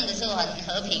尧舜的时候很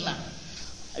和平嘛，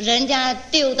人家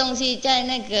丢东西在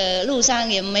那个路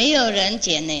上也没有人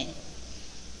捡呢，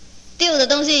丢的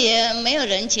东西也没有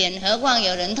人捡，何况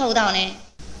有人偷盗呢？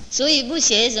所以不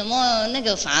写什么那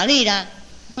个法律啦，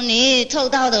你偷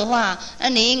盗的话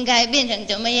你应该变成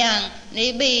怎么样？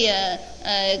你被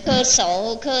磕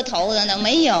手磕头的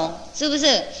没有，是不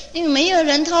是？因为没有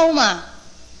人偷嘛。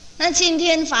那今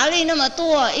天法律那么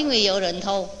多，因为有人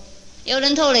偷，有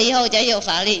人偷了以后才有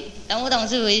法律，懂不懂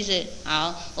是不是意思？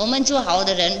好，我们做好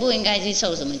的人不应该去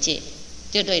受什么戒，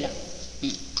就对了。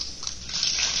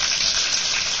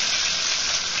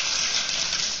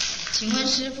请问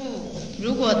师父，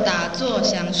如果打坐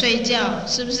想睡觉，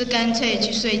是不是干脆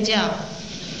去睡觉？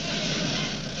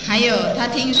还有，他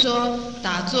听说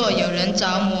打坐有人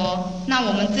着魔，那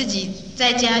我们自己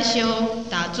在家修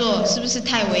打坐，是不是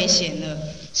太危险了？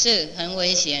是很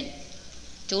危险。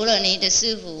除了你的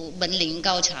师父本领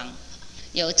高强，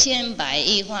有千百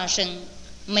亿化身，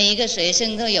每一个学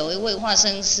生都有一位化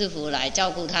身师父来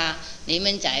照顾他，你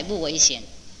们才不危险。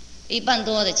一般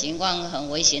多的情况很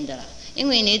危险的啦，因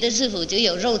为你的师父只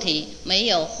有肉体，没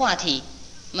有化体，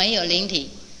没有灵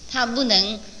体，他不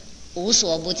能无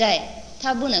所不在，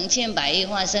他不能千百亿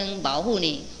化身保护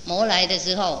你。魔来的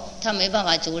时候，他没办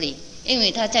法处理，因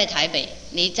为他在台北，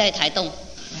你在台东。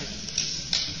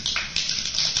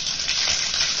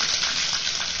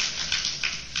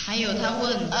还有他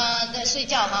问在睡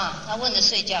觉哈，他问的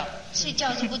睡觉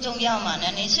是不重要嘛？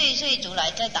那你睡出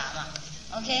来再打嘛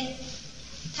 ，OK？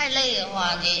 太累的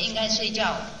话，你应该睡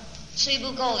觉，睡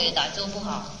不够也打坐不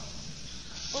好。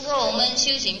不过我们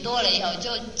修行多了以后，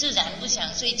就自然不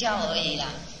想睡觉而已啦，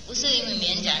不是因为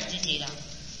勉强自己啦。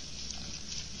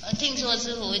听说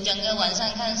师父整个晚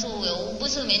上看书，我不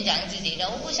是勉强自己的，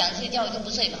我不想睡觉我就不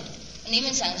睡嘛，你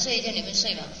们想睡就你们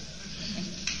睡嘛。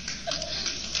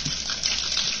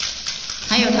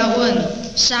还有他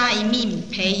问，杀一命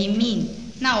赔一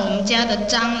命，那我们家的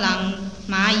蟑螂、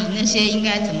蚂蚁那些应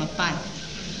该怎么办？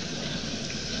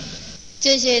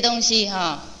这些东西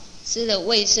是的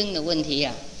卫生的问题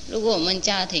啊。如果我们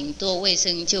家庭多卫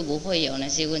生，就不会有那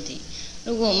些问题；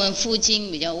如果我们附近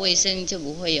比较卫生，就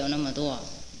不会有那么多。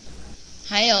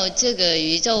还有这个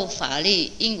宇宙法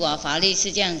律、因果法律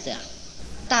是这样子啊，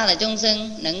大的众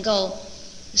生能够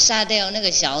杀掉那个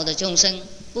小的众生，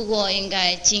不过应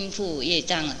该尽负业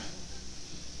障啊。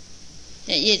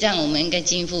业障我们应该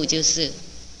尽负，就是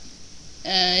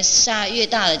杀越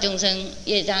大的众生，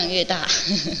业障越大。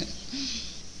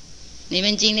你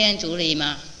们尽量处理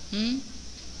嘛，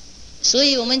所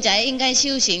以我们才应该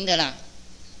修行的啦。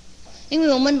因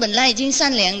为我们本来已经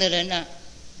善良的人了，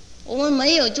我们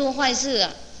没有做坏事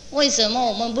啊，为什么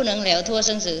我们不能了脱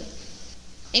生死？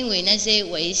因为那些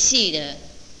维系的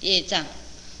业障。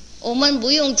我们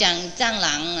不用讲蟑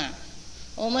螂啊，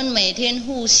我们每天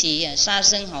呼吸啊，杀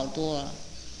生好多啊。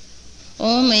我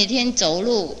们每天走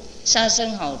路杀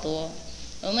生好多，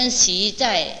我们洗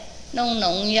菜、弄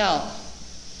农药、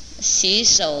洗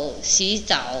手、洗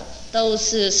澡都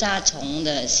是杀虫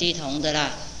的、系统的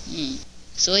啦。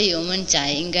所以我们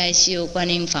才应该修观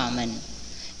音法门，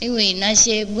因为那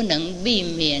些不能避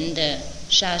免的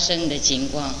杀生的情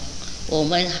况，我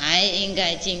们还应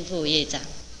该尽负业障。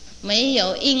没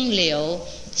有因流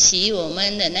洗我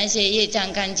们的那些业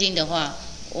障干净的话，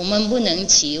我们不能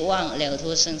期望了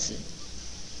脱生死，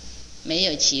没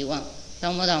有期望，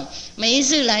懂不懂？每一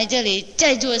次来这里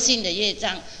再做新的业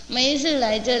障，每一次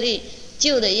来这里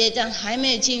旧的业障还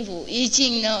没有尽负，已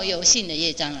经有新的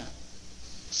业障了，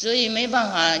所以没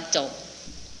办法走。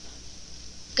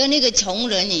跟那个穷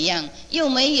人一样，又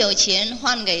没有钱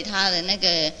还给他的那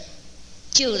个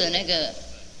旧的那个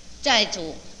债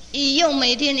主，又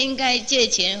每天应该借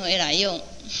钱回来用，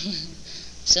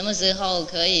什么时候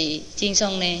可以轻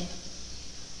松呢？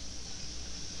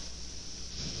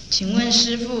请问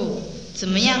师父，怎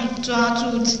么样抓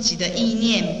住自己的意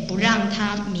念，不让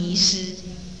它迷失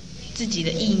自己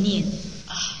的意念？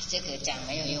这个讲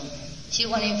没有用，修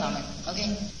观音法门 ，OK。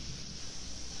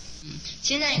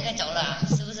现在应该走了，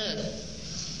是不是？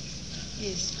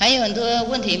 Yes. 还有很多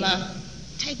问题吗？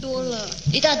太多了，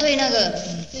一大堆那个。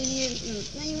这些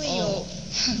那因为有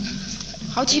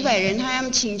好几百人，他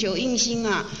们请求印心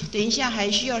啊，等一下还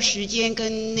需要时间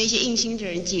跟那些印心的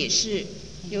人解释，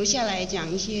留下来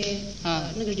讲一些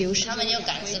那个流程。他们要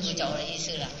赶师傅走的意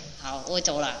思了。好，我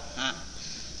走了啊，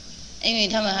因为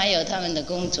他们还有他们的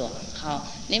工作。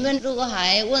好，你们如果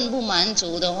还问不满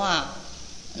足的话，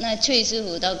那崔师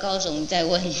傅到高雄再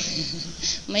问，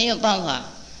没有办法，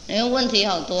你们问题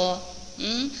好多。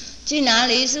去哪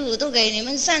里师傅都给你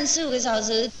们3-4个小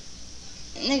时，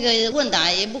那个问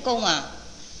答也不够嘛，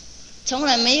从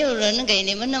来没有人给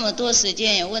你们那么多时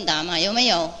间有问答嘛，有没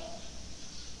有？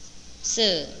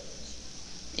是，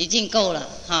已经够了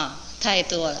哈，太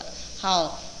多了。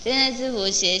好，现在师傅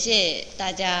谢谢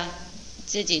大家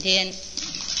这几天。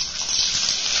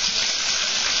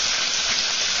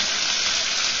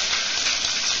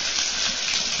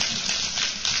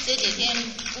这几天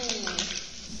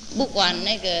不管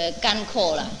那个干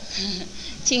课了，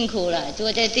辛苦了，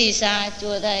坐在地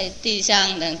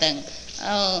上等等，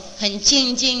然后很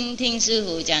静静听师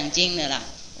父讲经的啦，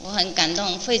我很感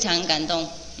动，非常感动。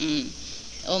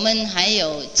我们还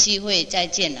有机会再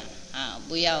见了啊，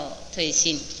不要退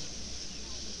心。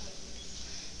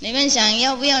你们想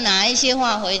要不要拿一些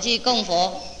话回去供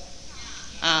佛？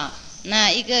啊，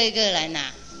那一个一个来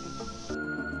拿。